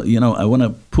also, I want to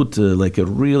put like a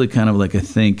really kind of like, I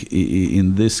think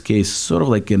in this case, sort of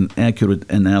like an accurate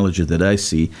analogy that I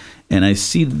see. And I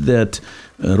see that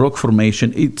rock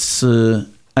formation,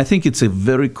 I think it's a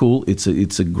very cool,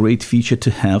 it's a great feature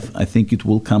to have. I think it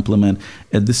will complement.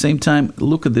 At the same time,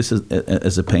 look at this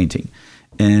as a painting.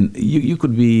 And you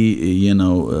could be,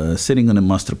 sitting on a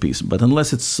masterpiece, but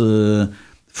unless it's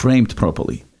framed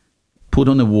properly, put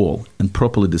on a wall and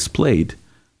properly displayed,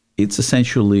 it's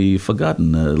essentially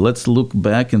forgotten. Let's look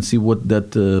back and see what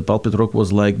that pulpit rock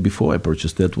was like before I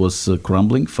purchased it. It was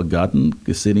crumbling, forgotten,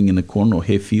 sitting in a corner or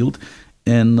hayfield,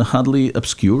 and hardly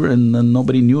obscure, and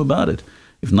nobody knew about it.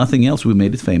 If nothing else, we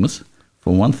made it famous,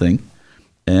 for one thing.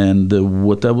 And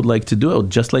what I would like to do,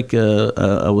 just like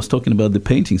I was talking about the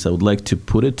paintings, I would like to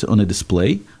put it on a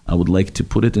display. I would like to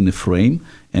put it in a frame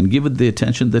and give it the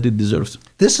attention that it deserves.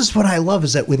 This is what I love,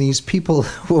 is that when these people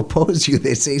who oppose you,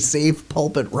 they say save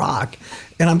Pulpit Rock.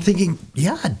 And I'm thinking,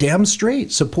 yeah, damn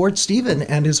straight. Support Stephen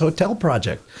and his hotel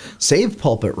project. Save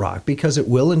Pulpit Rock, because it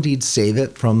will indeed save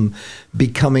it from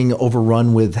becoming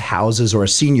overrun with houses or a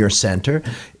senior center.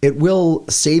 It will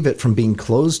save it from being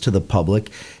closed to the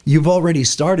public. You've already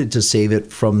started to save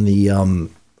it from the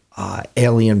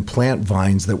alien plant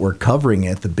vines that were covering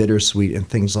it, the bittersweet and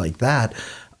things like that.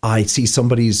 I see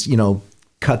somebody's,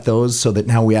 cut those so that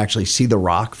now we actually see the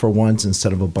rock for once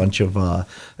instead of a bunch of,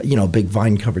 big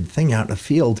vine-covered thing out in a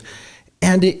field.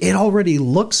 And it already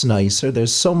looks nicer.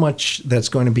 There's so much that's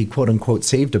going to be, quote-unquote,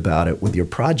 saved about it with your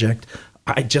project.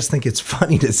 I just think it's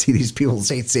funny to see these people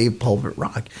say save Pulpit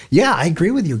Rock. Yeah, I agree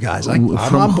with you guys. I'm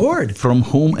on board. From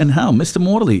whom and how? Mr.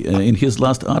 Morley, in his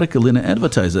last article in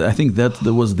Advertiser, I think that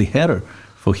there was the header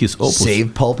for his opus.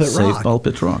 Save Pulpit Rock. Save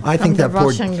Pulpit Rock. I think that the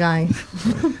Russian guy.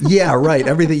 Yeah, right.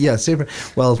 Everything. Yeah, save.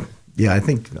 Well, yeah, I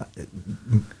think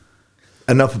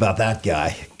enough about that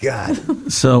guy.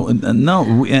 God. So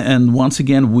no, and once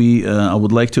again, I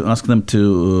would like to ask them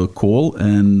to call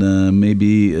and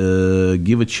maybe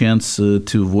give a chance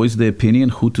to voice their opinion,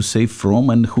 who to save from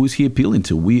and who is he appealing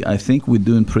to. I think we're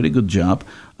doing a pretty good job.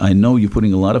 I know you're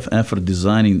putting a lot of effort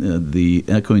designing the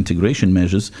eco-integration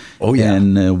measures. Oh, yeah.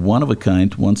 And one of a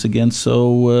kind, once again.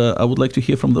 So I would like to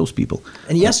hear from those people.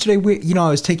 And yesterday, I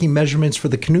was taking measurements for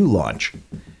the canoe launch.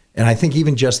 And I think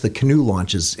even just the canoe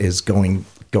launch is going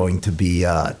to be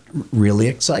really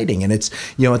exciting. And it's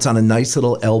on a nice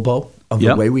little elbow of the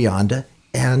Wayweanda.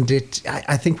 And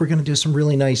I think we're going to do some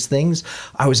really nice things.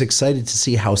 I was excited to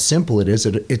see how simple it is.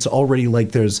 It's already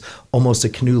like there's almost a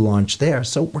canoe launch there.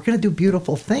 So we're going to do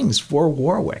beautiful things for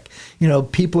Warwick.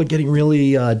 People are getting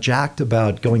really jacked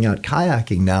about going out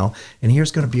kayaking now. And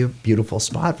here's going to be a beautiful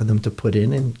spot for them to put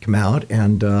in and come out.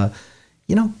 And,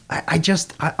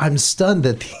 I'm stunned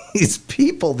that these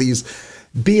people, these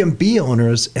B&B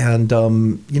owners and,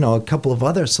 a couple of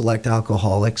other select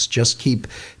alcoholics just keep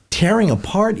tearing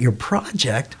apart your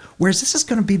project, whereas this is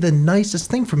going to be the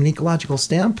nicest thing from an ecological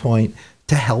standpoint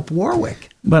to help Warwick.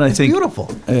 But It's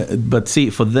beautiful. But see,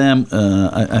 for them,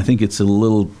 I think it's a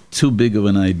little too big of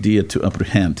an idea to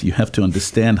apprehend. You have to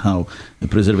understand how the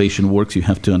preservation works. You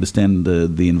have to understand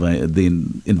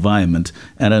the environment.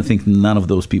 And I think none of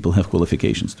those people have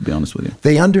qualifications, to be honest with you.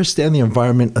 They understand the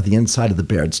environment of the inside of the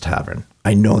Baird's Tavern.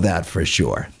 I know that for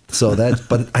sure. So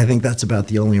but I think that's about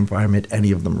the only environment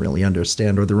any of them really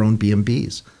understand, or their own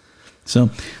B&Bs. So,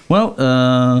 well,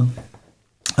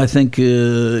 I think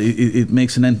it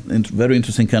makes a very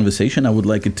interesting conversation. I would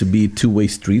like it to be a two-way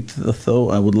street, though.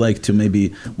 I would like to maybe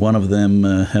one of them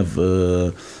have,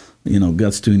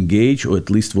 guts to engage, or at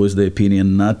least voice their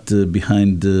opinion, not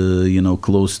behind,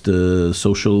 closed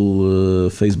social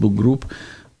Facebook group,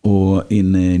 or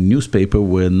in a newspaper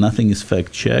where nothing is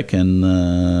fact-checked, and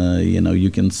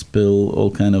you can spill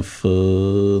all kind of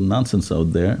nonsense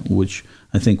out there, which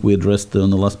I think we addressed on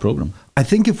the last program. I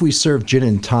think if we serve gin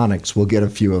and tonics, we'll get a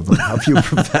few of them, a few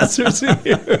professors in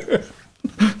here.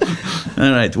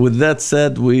 All right. With that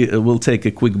said, we will take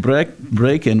a quick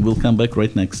break, and we'll come back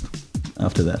right next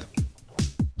after that.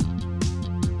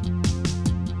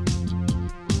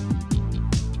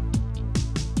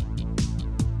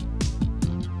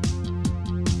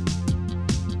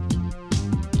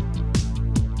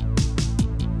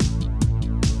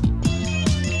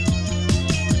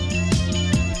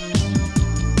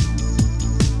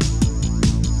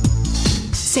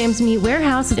 Sam's Meat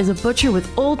Warehouse is a butcher with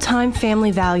old-time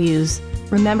family values.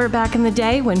 Remember back in the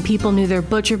day when people knew their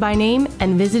butcher by name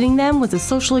and visiting them was a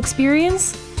social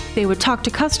experience? They would talk to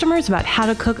customers about how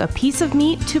to cook a piece of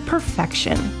meat to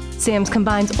perfection. Sam's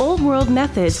combines old-world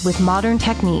methods with modern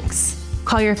techniques.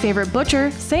 Call your favorite butcher,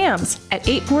 Sam's, at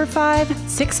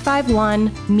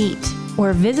 845-651-MEAT,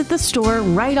 or visit the store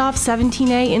right off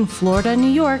 17A in Florida,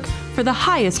 New York, for the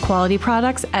highest quality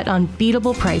products at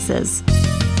unbeatable prices.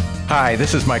 Hi,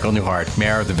 this is Michael Newhart,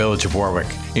 Mayor of the Village of Warwick,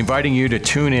 inviting you to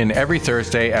tune in every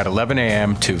Thursday at 11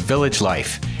 a.m. to Village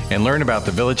Life and learn about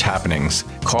the village happenings.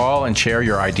 Call and share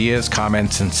your ideas,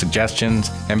 comments, and suggestions,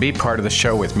 and be part of the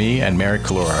show with me and Mary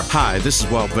Kalura. Hi, this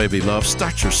is Walt Baby Love.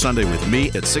 Start your Sunday with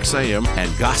me at 6 a.m. and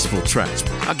Gospel Tracks.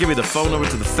 I'll give you the phone number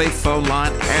to the Faith phone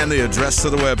line and the address to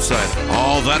the website.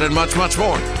 All that and much, much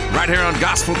more. Right here on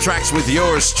Gospel Tracks with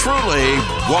yours truly,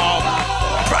 Walt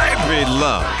Baby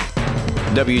Love.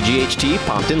 WGHT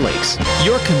Pompton Lakes,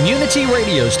 your community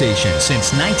radio station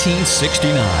since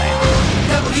 1969.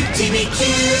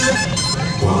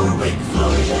 WTBQ, Warwick,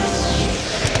 Florida.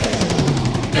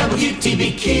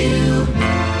 WTBQ.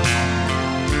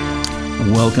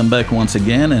 Welcome back once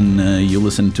again, and you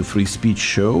listen to Free Speech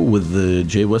Show with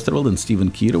Jay Westerveld and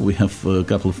Stephen Kiro. We have a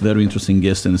couple of very interesting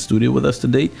guests in the studio with us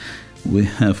today. We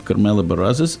have Carmela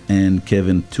Barazas and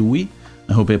Kevin Tui.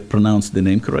 I hope I pronounced the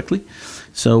name correctly.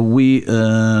 So we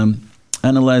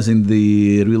analyzing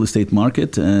the real estate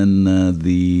market and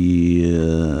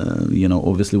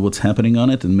obviously what's happening on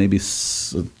it, and maybe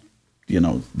there's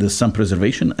some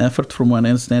preservation effort from what I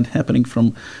understand happening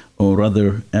from, or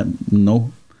rather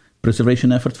no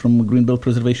preservation effort from Greenbelt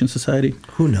Preservation Society.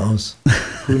 Who knows?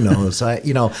 Who knows? I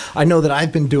know that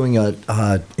I've been doing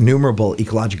innumerable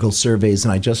ecological surveys,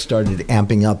 and I just started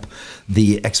amping up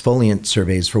the exfoliant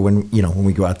surveys for when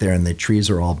we go out there and the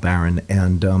trees are all barren.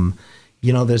 And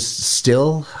there's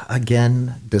still,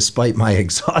 again, despite my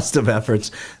exhaustive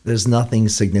efforts, there's nothing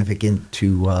significant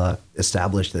to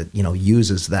establish that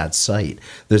uses that site.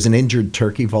 There's an injured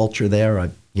turkey vulture there.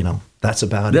 That's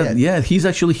about it. Yeah, he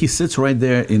sits right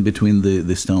there in between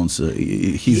the stones.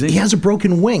 He has a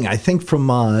broken wing, I think,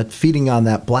 from feeding on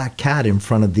that black cat in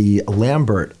front of the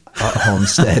Lambert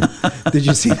homestead. Did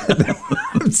you see that?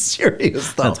 I'm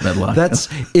serious, though. That's bad luck.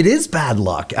 It is bad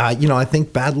luck. I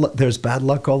think there's bad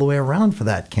luck all the way around for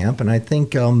that camp, and I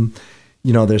think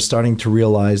they're starting to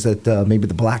realize that maybe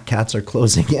the black cats are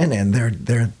closing in, and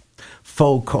their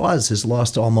faux cause has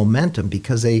lost all momentum,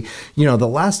 because the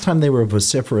last time they were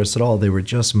vociferous at all, they were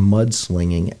just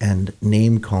mudslinging and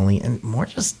name calling and more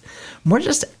just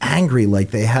angry,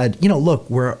 like they had. Look,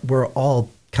 we're all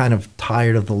kind of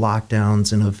tired of the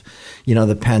lockdowns and of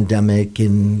the pandemic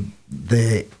and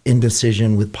the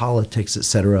indecision with politics,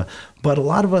 etc. But a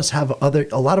lot of us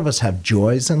have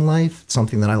joys in life,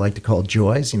 something that I like to call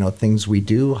joys, things we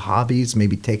do, hobbies,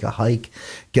 maybe take a hike,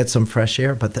 get some fresh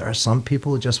air. But there are some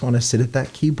people who just want to sit at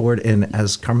that keyboard and,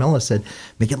 as Carmela said,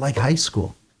 make it like high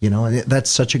school. That's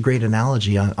such a great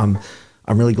analogy. I'm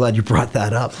really glad you brought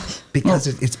that up, because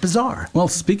it's bizarre. Well,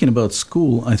 speaking about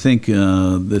school, I think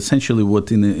essentially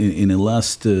what in the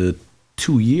last 2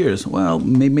 years, well,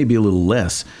 maybe a little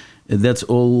less, that's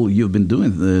all you've been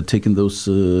doing, taking those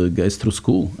guys through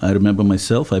school. I remember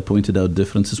myself, I pointed out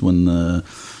differences when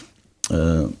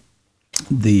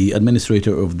the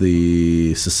administrator of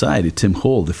the society, Tim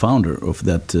Hall, the founder of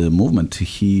that movement,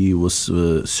 he was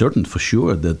certain for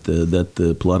sure that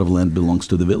that plot of land belongs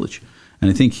to the village. And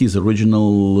I think his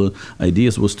original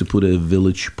ideas was to put a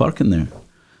village park in there.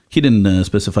 He didn't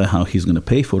specify how he's going to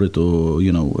pay for it, or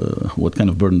what kind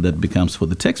of burden that becomes for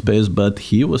the taxpayers. But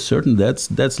he was certain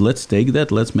that's let's take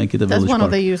that, let's make it a village park. That's one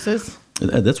of the uses.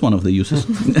 That's one of the uses.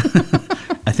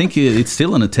 I think it's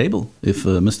still on the table. If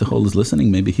Mr. Hall is listening,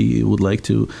 maybe he would like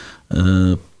to,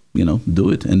 do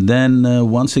it. And then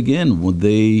once again,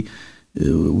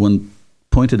 when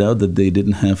pointed out that they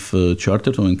didn't have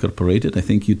chartered or incorporated, I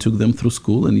think you took them through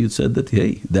school and you said that,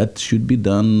 hey, that should be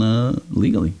done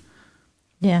legally.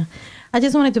 Yeah. I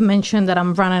just wanted to mention that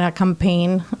I'm running a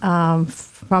campaign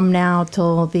from now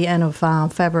till the end of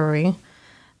February.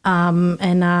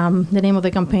 And the name of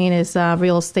the campaign is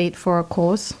Real Estate for a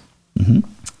Cause. Mm-hmm.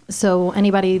 So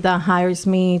anybody that hires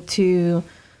me to,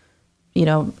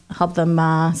 help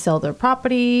them sell their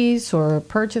properties or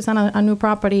purchase a new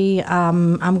property,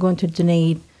 I'm going to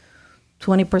donate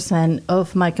 20%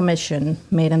 of my commission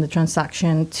made in the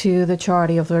transaction to the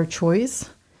charity of their choice.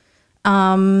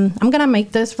 I'm going to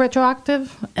make this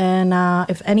retroactive, and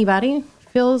if anybody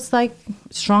feels like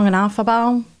strong enough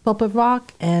about Pulpit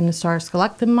Rock and starts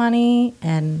collecting money,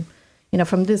 and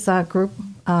from this group,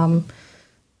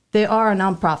 they are a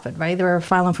nonprofit, right? They're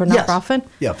filing for nonprofit.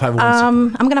 Yes. Yeah,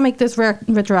 501c. I'm going to make this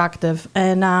retroactive,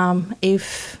 and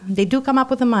if they do come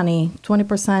up with the money,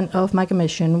 20% of my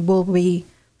commission will be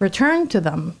returned to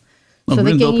them.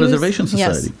 Greenbelt Preservation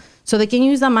Society. Yes, so they can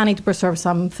use that money to preserve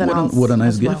something else. What a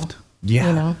nice gift.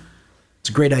 Yeah, it's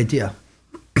a great idea.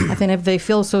 I think if they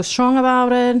feel so strong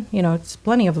about it, it's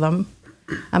plenty of them.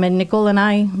 I mean, Nicole and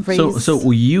I raised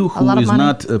So you, who is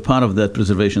not a part of that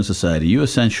preservation society, you're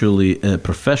essentially a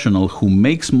professional who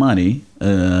makes money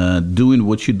doing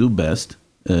what you do best.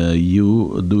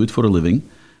 You do it for a living.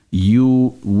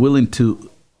 You willing to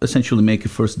essentially make a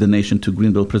first donation to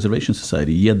Greenbelt Preservation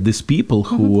Society. Yet these people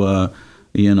who are,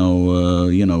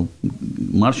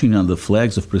 marching on the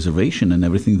flags of preservation and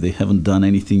everything, they haven't done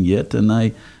anything yet, and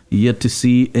I yet to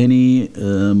see any.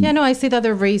 I see that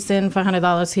they're raising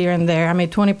 $500 here and there. I mean,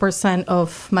 20%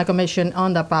 of my commission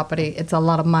on that property, it's a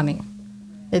lot of money.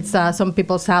 It's some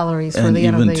people's salaries for the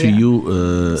end of the year. And even to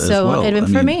you as well. So even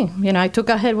for me, I took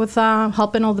a hit with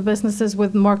helping all the businesses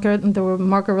with market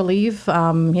relief.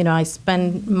 I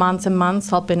spend months and months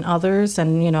helping others,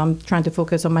 and I'm trying to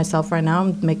focus on myself right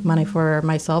now, make money for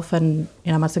myself, and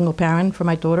I'm a single parent for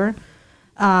my daughter.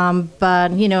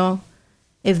 But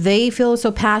if they feel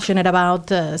so passionate about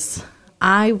this,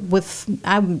 I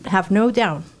have no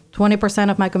doubt 20%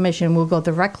 of my commission will go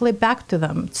directly back to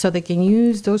them, so they can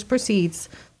use those proceeds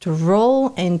to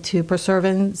roll into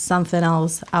preserving something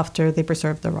else after they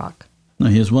preserve the rock. Now,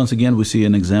 here's once again, we see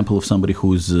an example of somebody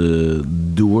who's a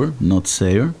doer, not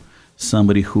sayer.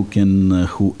 Somebody who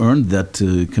who earned that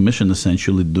commission,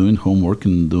 essentially doing homework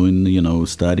and doing,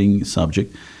 studying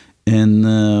subject. And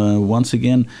once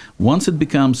again, once it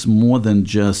becomes more than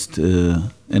just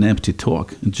an empty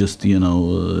talk, just,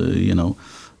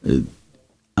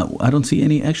 I don't see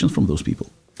any actions from those people.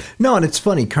 No, and it's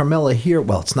funny, Carmela, here,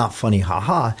 well, it's not funny,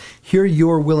 haha. Here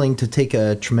you're willing to take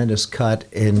a tremendous cut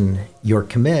in your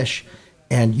commish,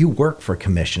 and you work for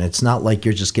commission. It's not like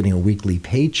you're just getting a weekly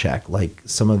paycheck like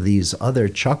some of these other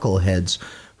chuckleheads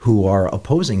who are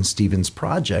opposing Stephen's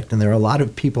project. And there are a lot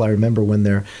of people, I remember when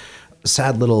their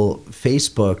sad little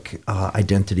Facebook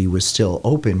identity was still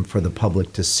open for the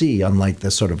public to see, unlike the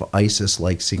sort of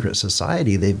ISIS-like secret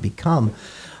society they've become.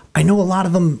 I know a lot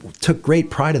of them took great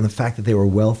pride in the fact that they were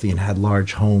wealthy and had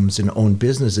large homes and owned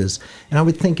businesses. And I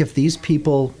would think if these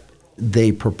people,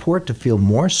 they purport to feel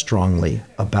more strongly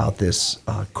about this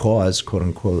cause, quote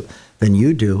unquote, than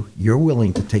you do, you're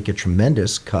willing to take a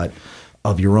tremendous cut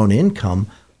of your own income.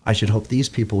 I should hope these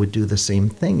people would do the same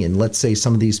thing. And let's say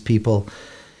some of these people,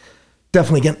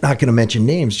 definitely not going to mention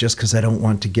names just because I don't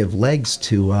want to give legs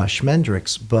to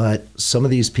Schmendricks, but some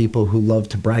of these people who love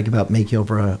to brag about making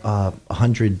over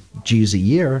 100 G's a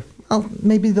year, well,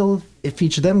 maybe if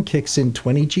each of them kicks in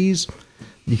 20 G's,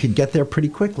 you could get there pretty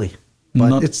quickly.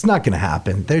 But it's not going to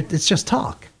happen. It's just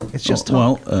talk. It's just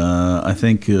talk. Well, I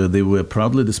think they were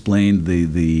proudly displaying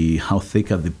the how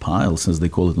thick are the piles, as they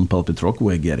call it on Pulpit Rock,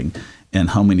 we're getting, and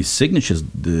how many signatures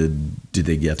did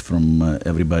they get from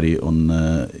everybody on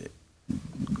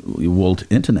world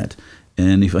internet.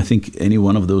 And if I think any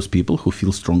one of those people who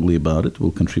feel strongly about it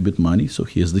will contribute money, so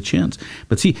here's the chance.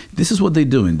 But see, this is what they're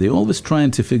doing. They're always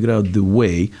trying to figure out the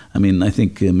way. I mean, I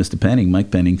think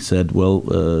Mike Penning said, well,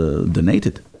 donate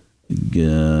it.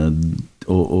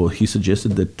 Or he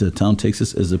suggested that the town takes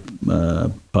this as a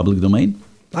public domain.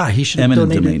 He should have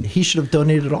donated. He should have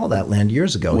donated all that land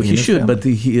years ago. Well, he should, but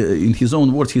in his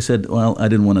own words, he said, "Well, I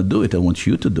didn't want to do it. I want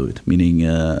you to do it." Meaning,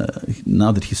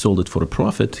 now that he sold it for a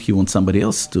profit, he wants somebody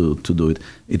else to do it.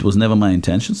 It was never my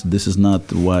intentions. This is not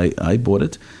why I bought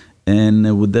it.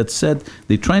 And with that said,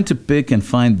 they're trying to pick and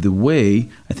find the way.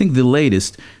 I think the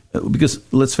latest. Because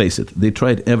let's face it, they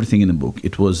tried everything in the book.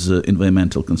 It was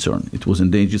environmental concern. It was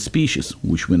endangered species,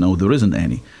 which we know there isn't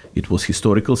any. It was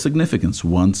historical significance,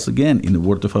 once again, in the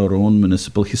word of our own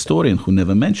municipal historian who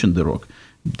never mentioned the rock.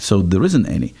 So there isn't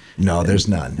any. No, there's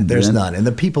none. There's none. And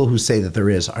the people who say that there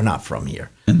is are not from here.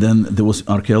 And then there was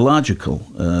archaeological,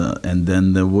 and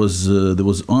then there was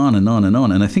on and on and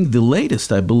on. And I think the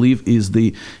latest, I believe, is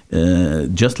the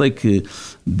just like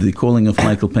the calling of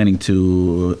Michael Penning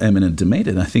to eminent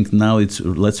domain. I think now it's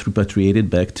let's repatriate it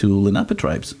back to Lenape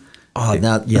tribes. Oh,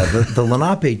 now, yeah, the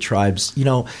Lenape tribes. You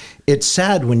know, it's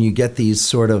sad when you get these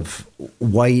sort of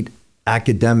white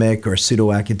academic or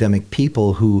pseudo-academic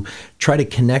people who try to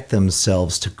connect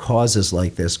themselves to causes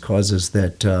like this, causes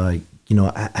that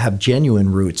have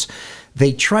genuine roots.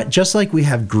 They try, just like we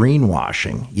have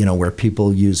greenwashing, where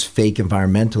people use fake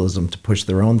environmentalism to push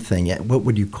their own thing. What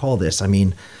would you call this? I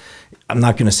mean, I'm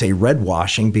not going to say red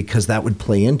washing because that would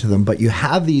play into them, but you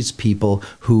have these people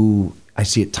who, I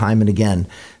see it time and again,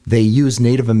 they use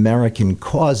Native American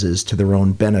causes to their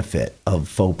own benefit of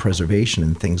faux preservation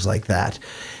and things like that.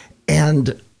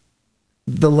 And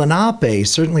the Lenape,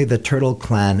 certainly the Turtle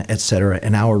Clan, et cetera,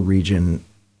 in our region,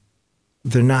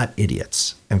 they're not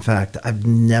idiots. In fact, I've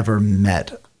never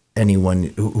met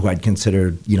anyone who I'd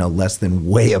consider, less than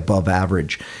way above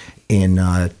average in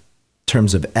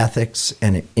terms of ethics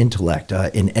and intellect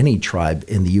in any tribe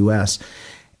in the U.S.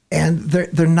 And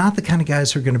they're not the kind of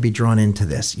guys who are going to be drawn into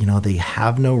this. They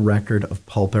have no record of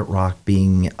Pulpit Rock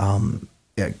being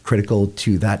critical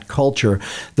to that culture.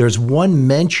 There's one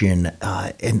mention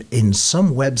in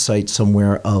some website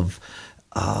somewhere of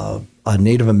a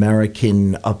Native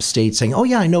American upstate saying, "Oh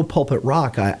yeah, I know Pulpit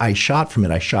Rock. I shot from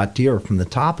it. I shot deer from the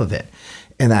top of it,"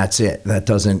 and that's it. That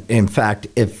doesn't. In fact,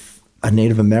 if a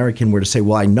Native American were to say,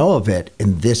 "Well, I know of it,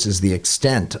 and this is the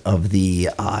extent of the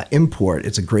import,"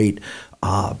 it's a great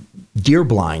deer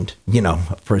blind,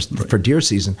 for deer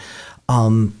season.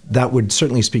 That would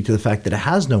certainly speak to the fact that it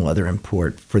has no other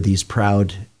import for these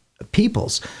proud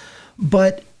peoples.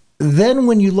 But then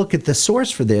when you look at the source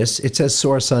for this, it says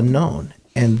source unknown.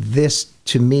 And this,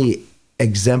 to me,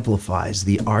 exemplifies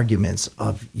the arguments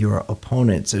of your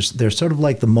opponents. They're sort of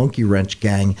like the Monkey Wrench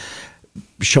gang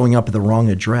showing up at the wrong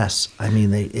address. I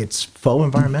mean, it's faux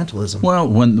environmentalism. Well,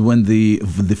 when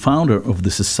the founder of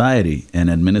the society and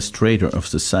administrator of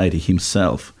society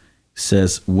himself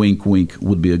says wink wink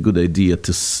would be a good idea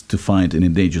to find an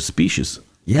endangered species.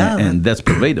 Yeah. And that's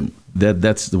verbatim.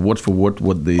 That's the word for word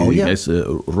what the guys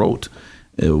wrote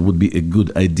would be a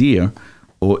good idea.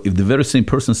 Or if the very same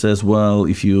person says, well,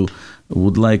 if you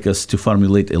would like us to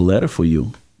formulate a letter for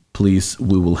you, please,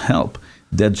 we will help.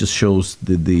 That just shows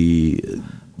the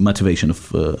motivation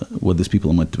of what these people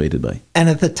are motivated by. And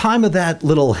at the time of that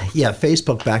little,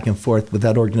 Facebook back and forth with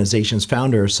that organization's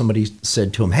founder, somebody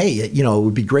said to him, "Hey, it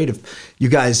would be great if you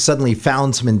guys suddenly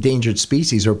found some endangered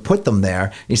species or put them there."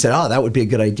 And he said, "Oh, that would be a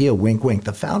good idea, wink, wink."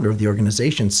 The founder of the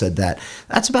organization said that.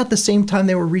 That's about the same time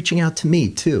they were reaching out to me,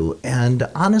 too. And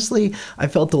honestly, I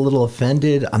felt a little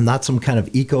offended. I'm not some kind of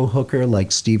eco-hooker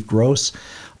like Steve Gross.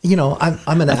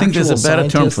 I'm an I think there's a better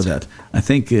scientist. term for that. I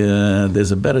think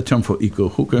there's a better term for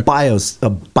eco-hooker.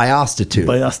 Biostitute.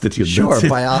 Biostitute. Sure,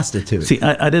 biostitute. See,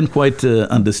 I didn't quite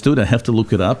understood. I have to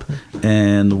look it up.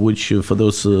 And which, for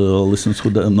those listeners who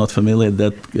are not familiar,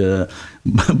 that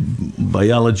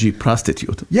biology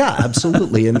prostitute. Yeah,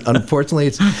 absolutely. And unfortunately,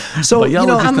 it's so.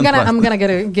 I'm gonna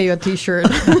get you a T-shirt.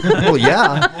 Well,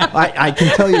 yeah, I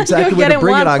can tell you exactly where to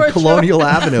bring it on Colonial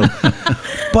Avenue.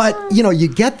 But, you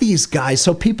get these guys,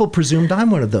 so people presumed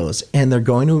I'm one of those. And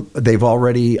they've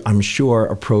already, I'm sure,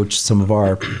 approached some of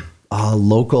our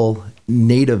local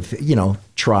native,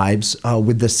 tribes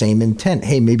with the same intent.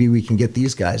 Hey, maybe we can get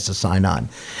these guys to sign on.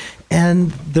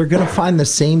 And they're going to find the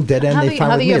same dead end they found with me.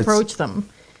 How do you approach them?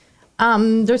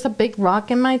 There's a big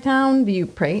rock in my town. Do you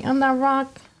pray on that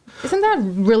rock? Isn't that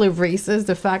really racist,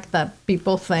 the fact that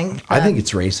people think that, I think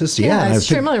it's racist, yeah. It's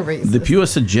extremely racist. The pure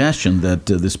suggestion that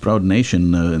this proud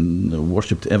nation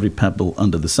worshipped every pebble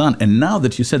under the sun. And now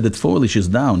that you said that foliage is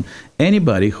down,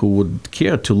 anybody who would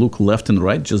care to look left and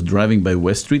right just driving by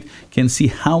West Street can see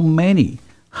how many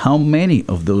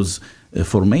of those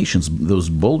formations, those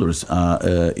boulders, are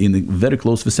in a very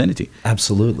close vicinity.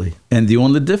 Absolutely. And the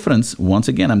only difference, once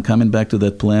again, I'm coming back to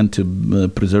that plan to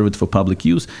preserve it for public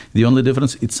use. The only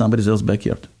difference, it's somebody else's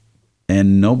backyard.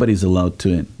 And nobody's allowed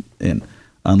to in.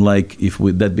 Unlike if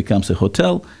that becomes a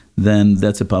hotel, then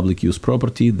that's a public use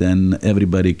property. Then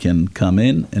everybody can come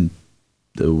in, and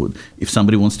if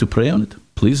somebody wants to pray on it,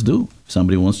 please do. If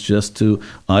somebody wants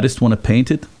artists want to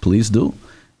paint it, please do.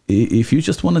 If you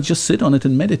just want to just sit on it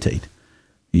and meditate,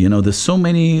 there's so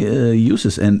many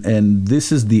uses, and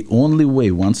this is the only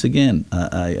way. Once again,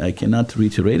 I cannot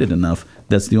reiterate it enough.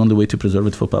 That's the only way to preserve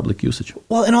it for public usage.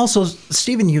 Well, and also,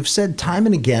 Stephen, you've said time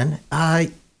and again,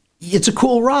 it's a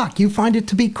cool rock. You find it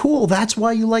to be cool. That's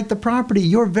why you like the property.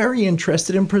 You're very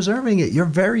interested in preserving it. You're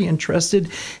very interested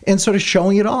in sort of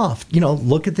showing it off.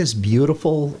 Look at this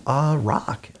beautiful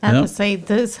rock. I have to say,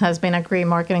 this has been a great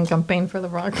marketing campaign for the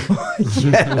rock.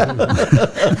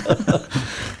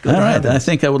 All right. I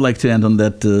think I would like to end on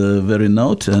that very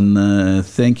note. And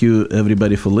thank you,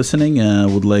 everybody, for listening. I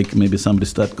would like maybe somebody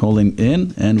start calling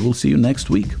in, and we'll see you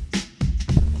next week.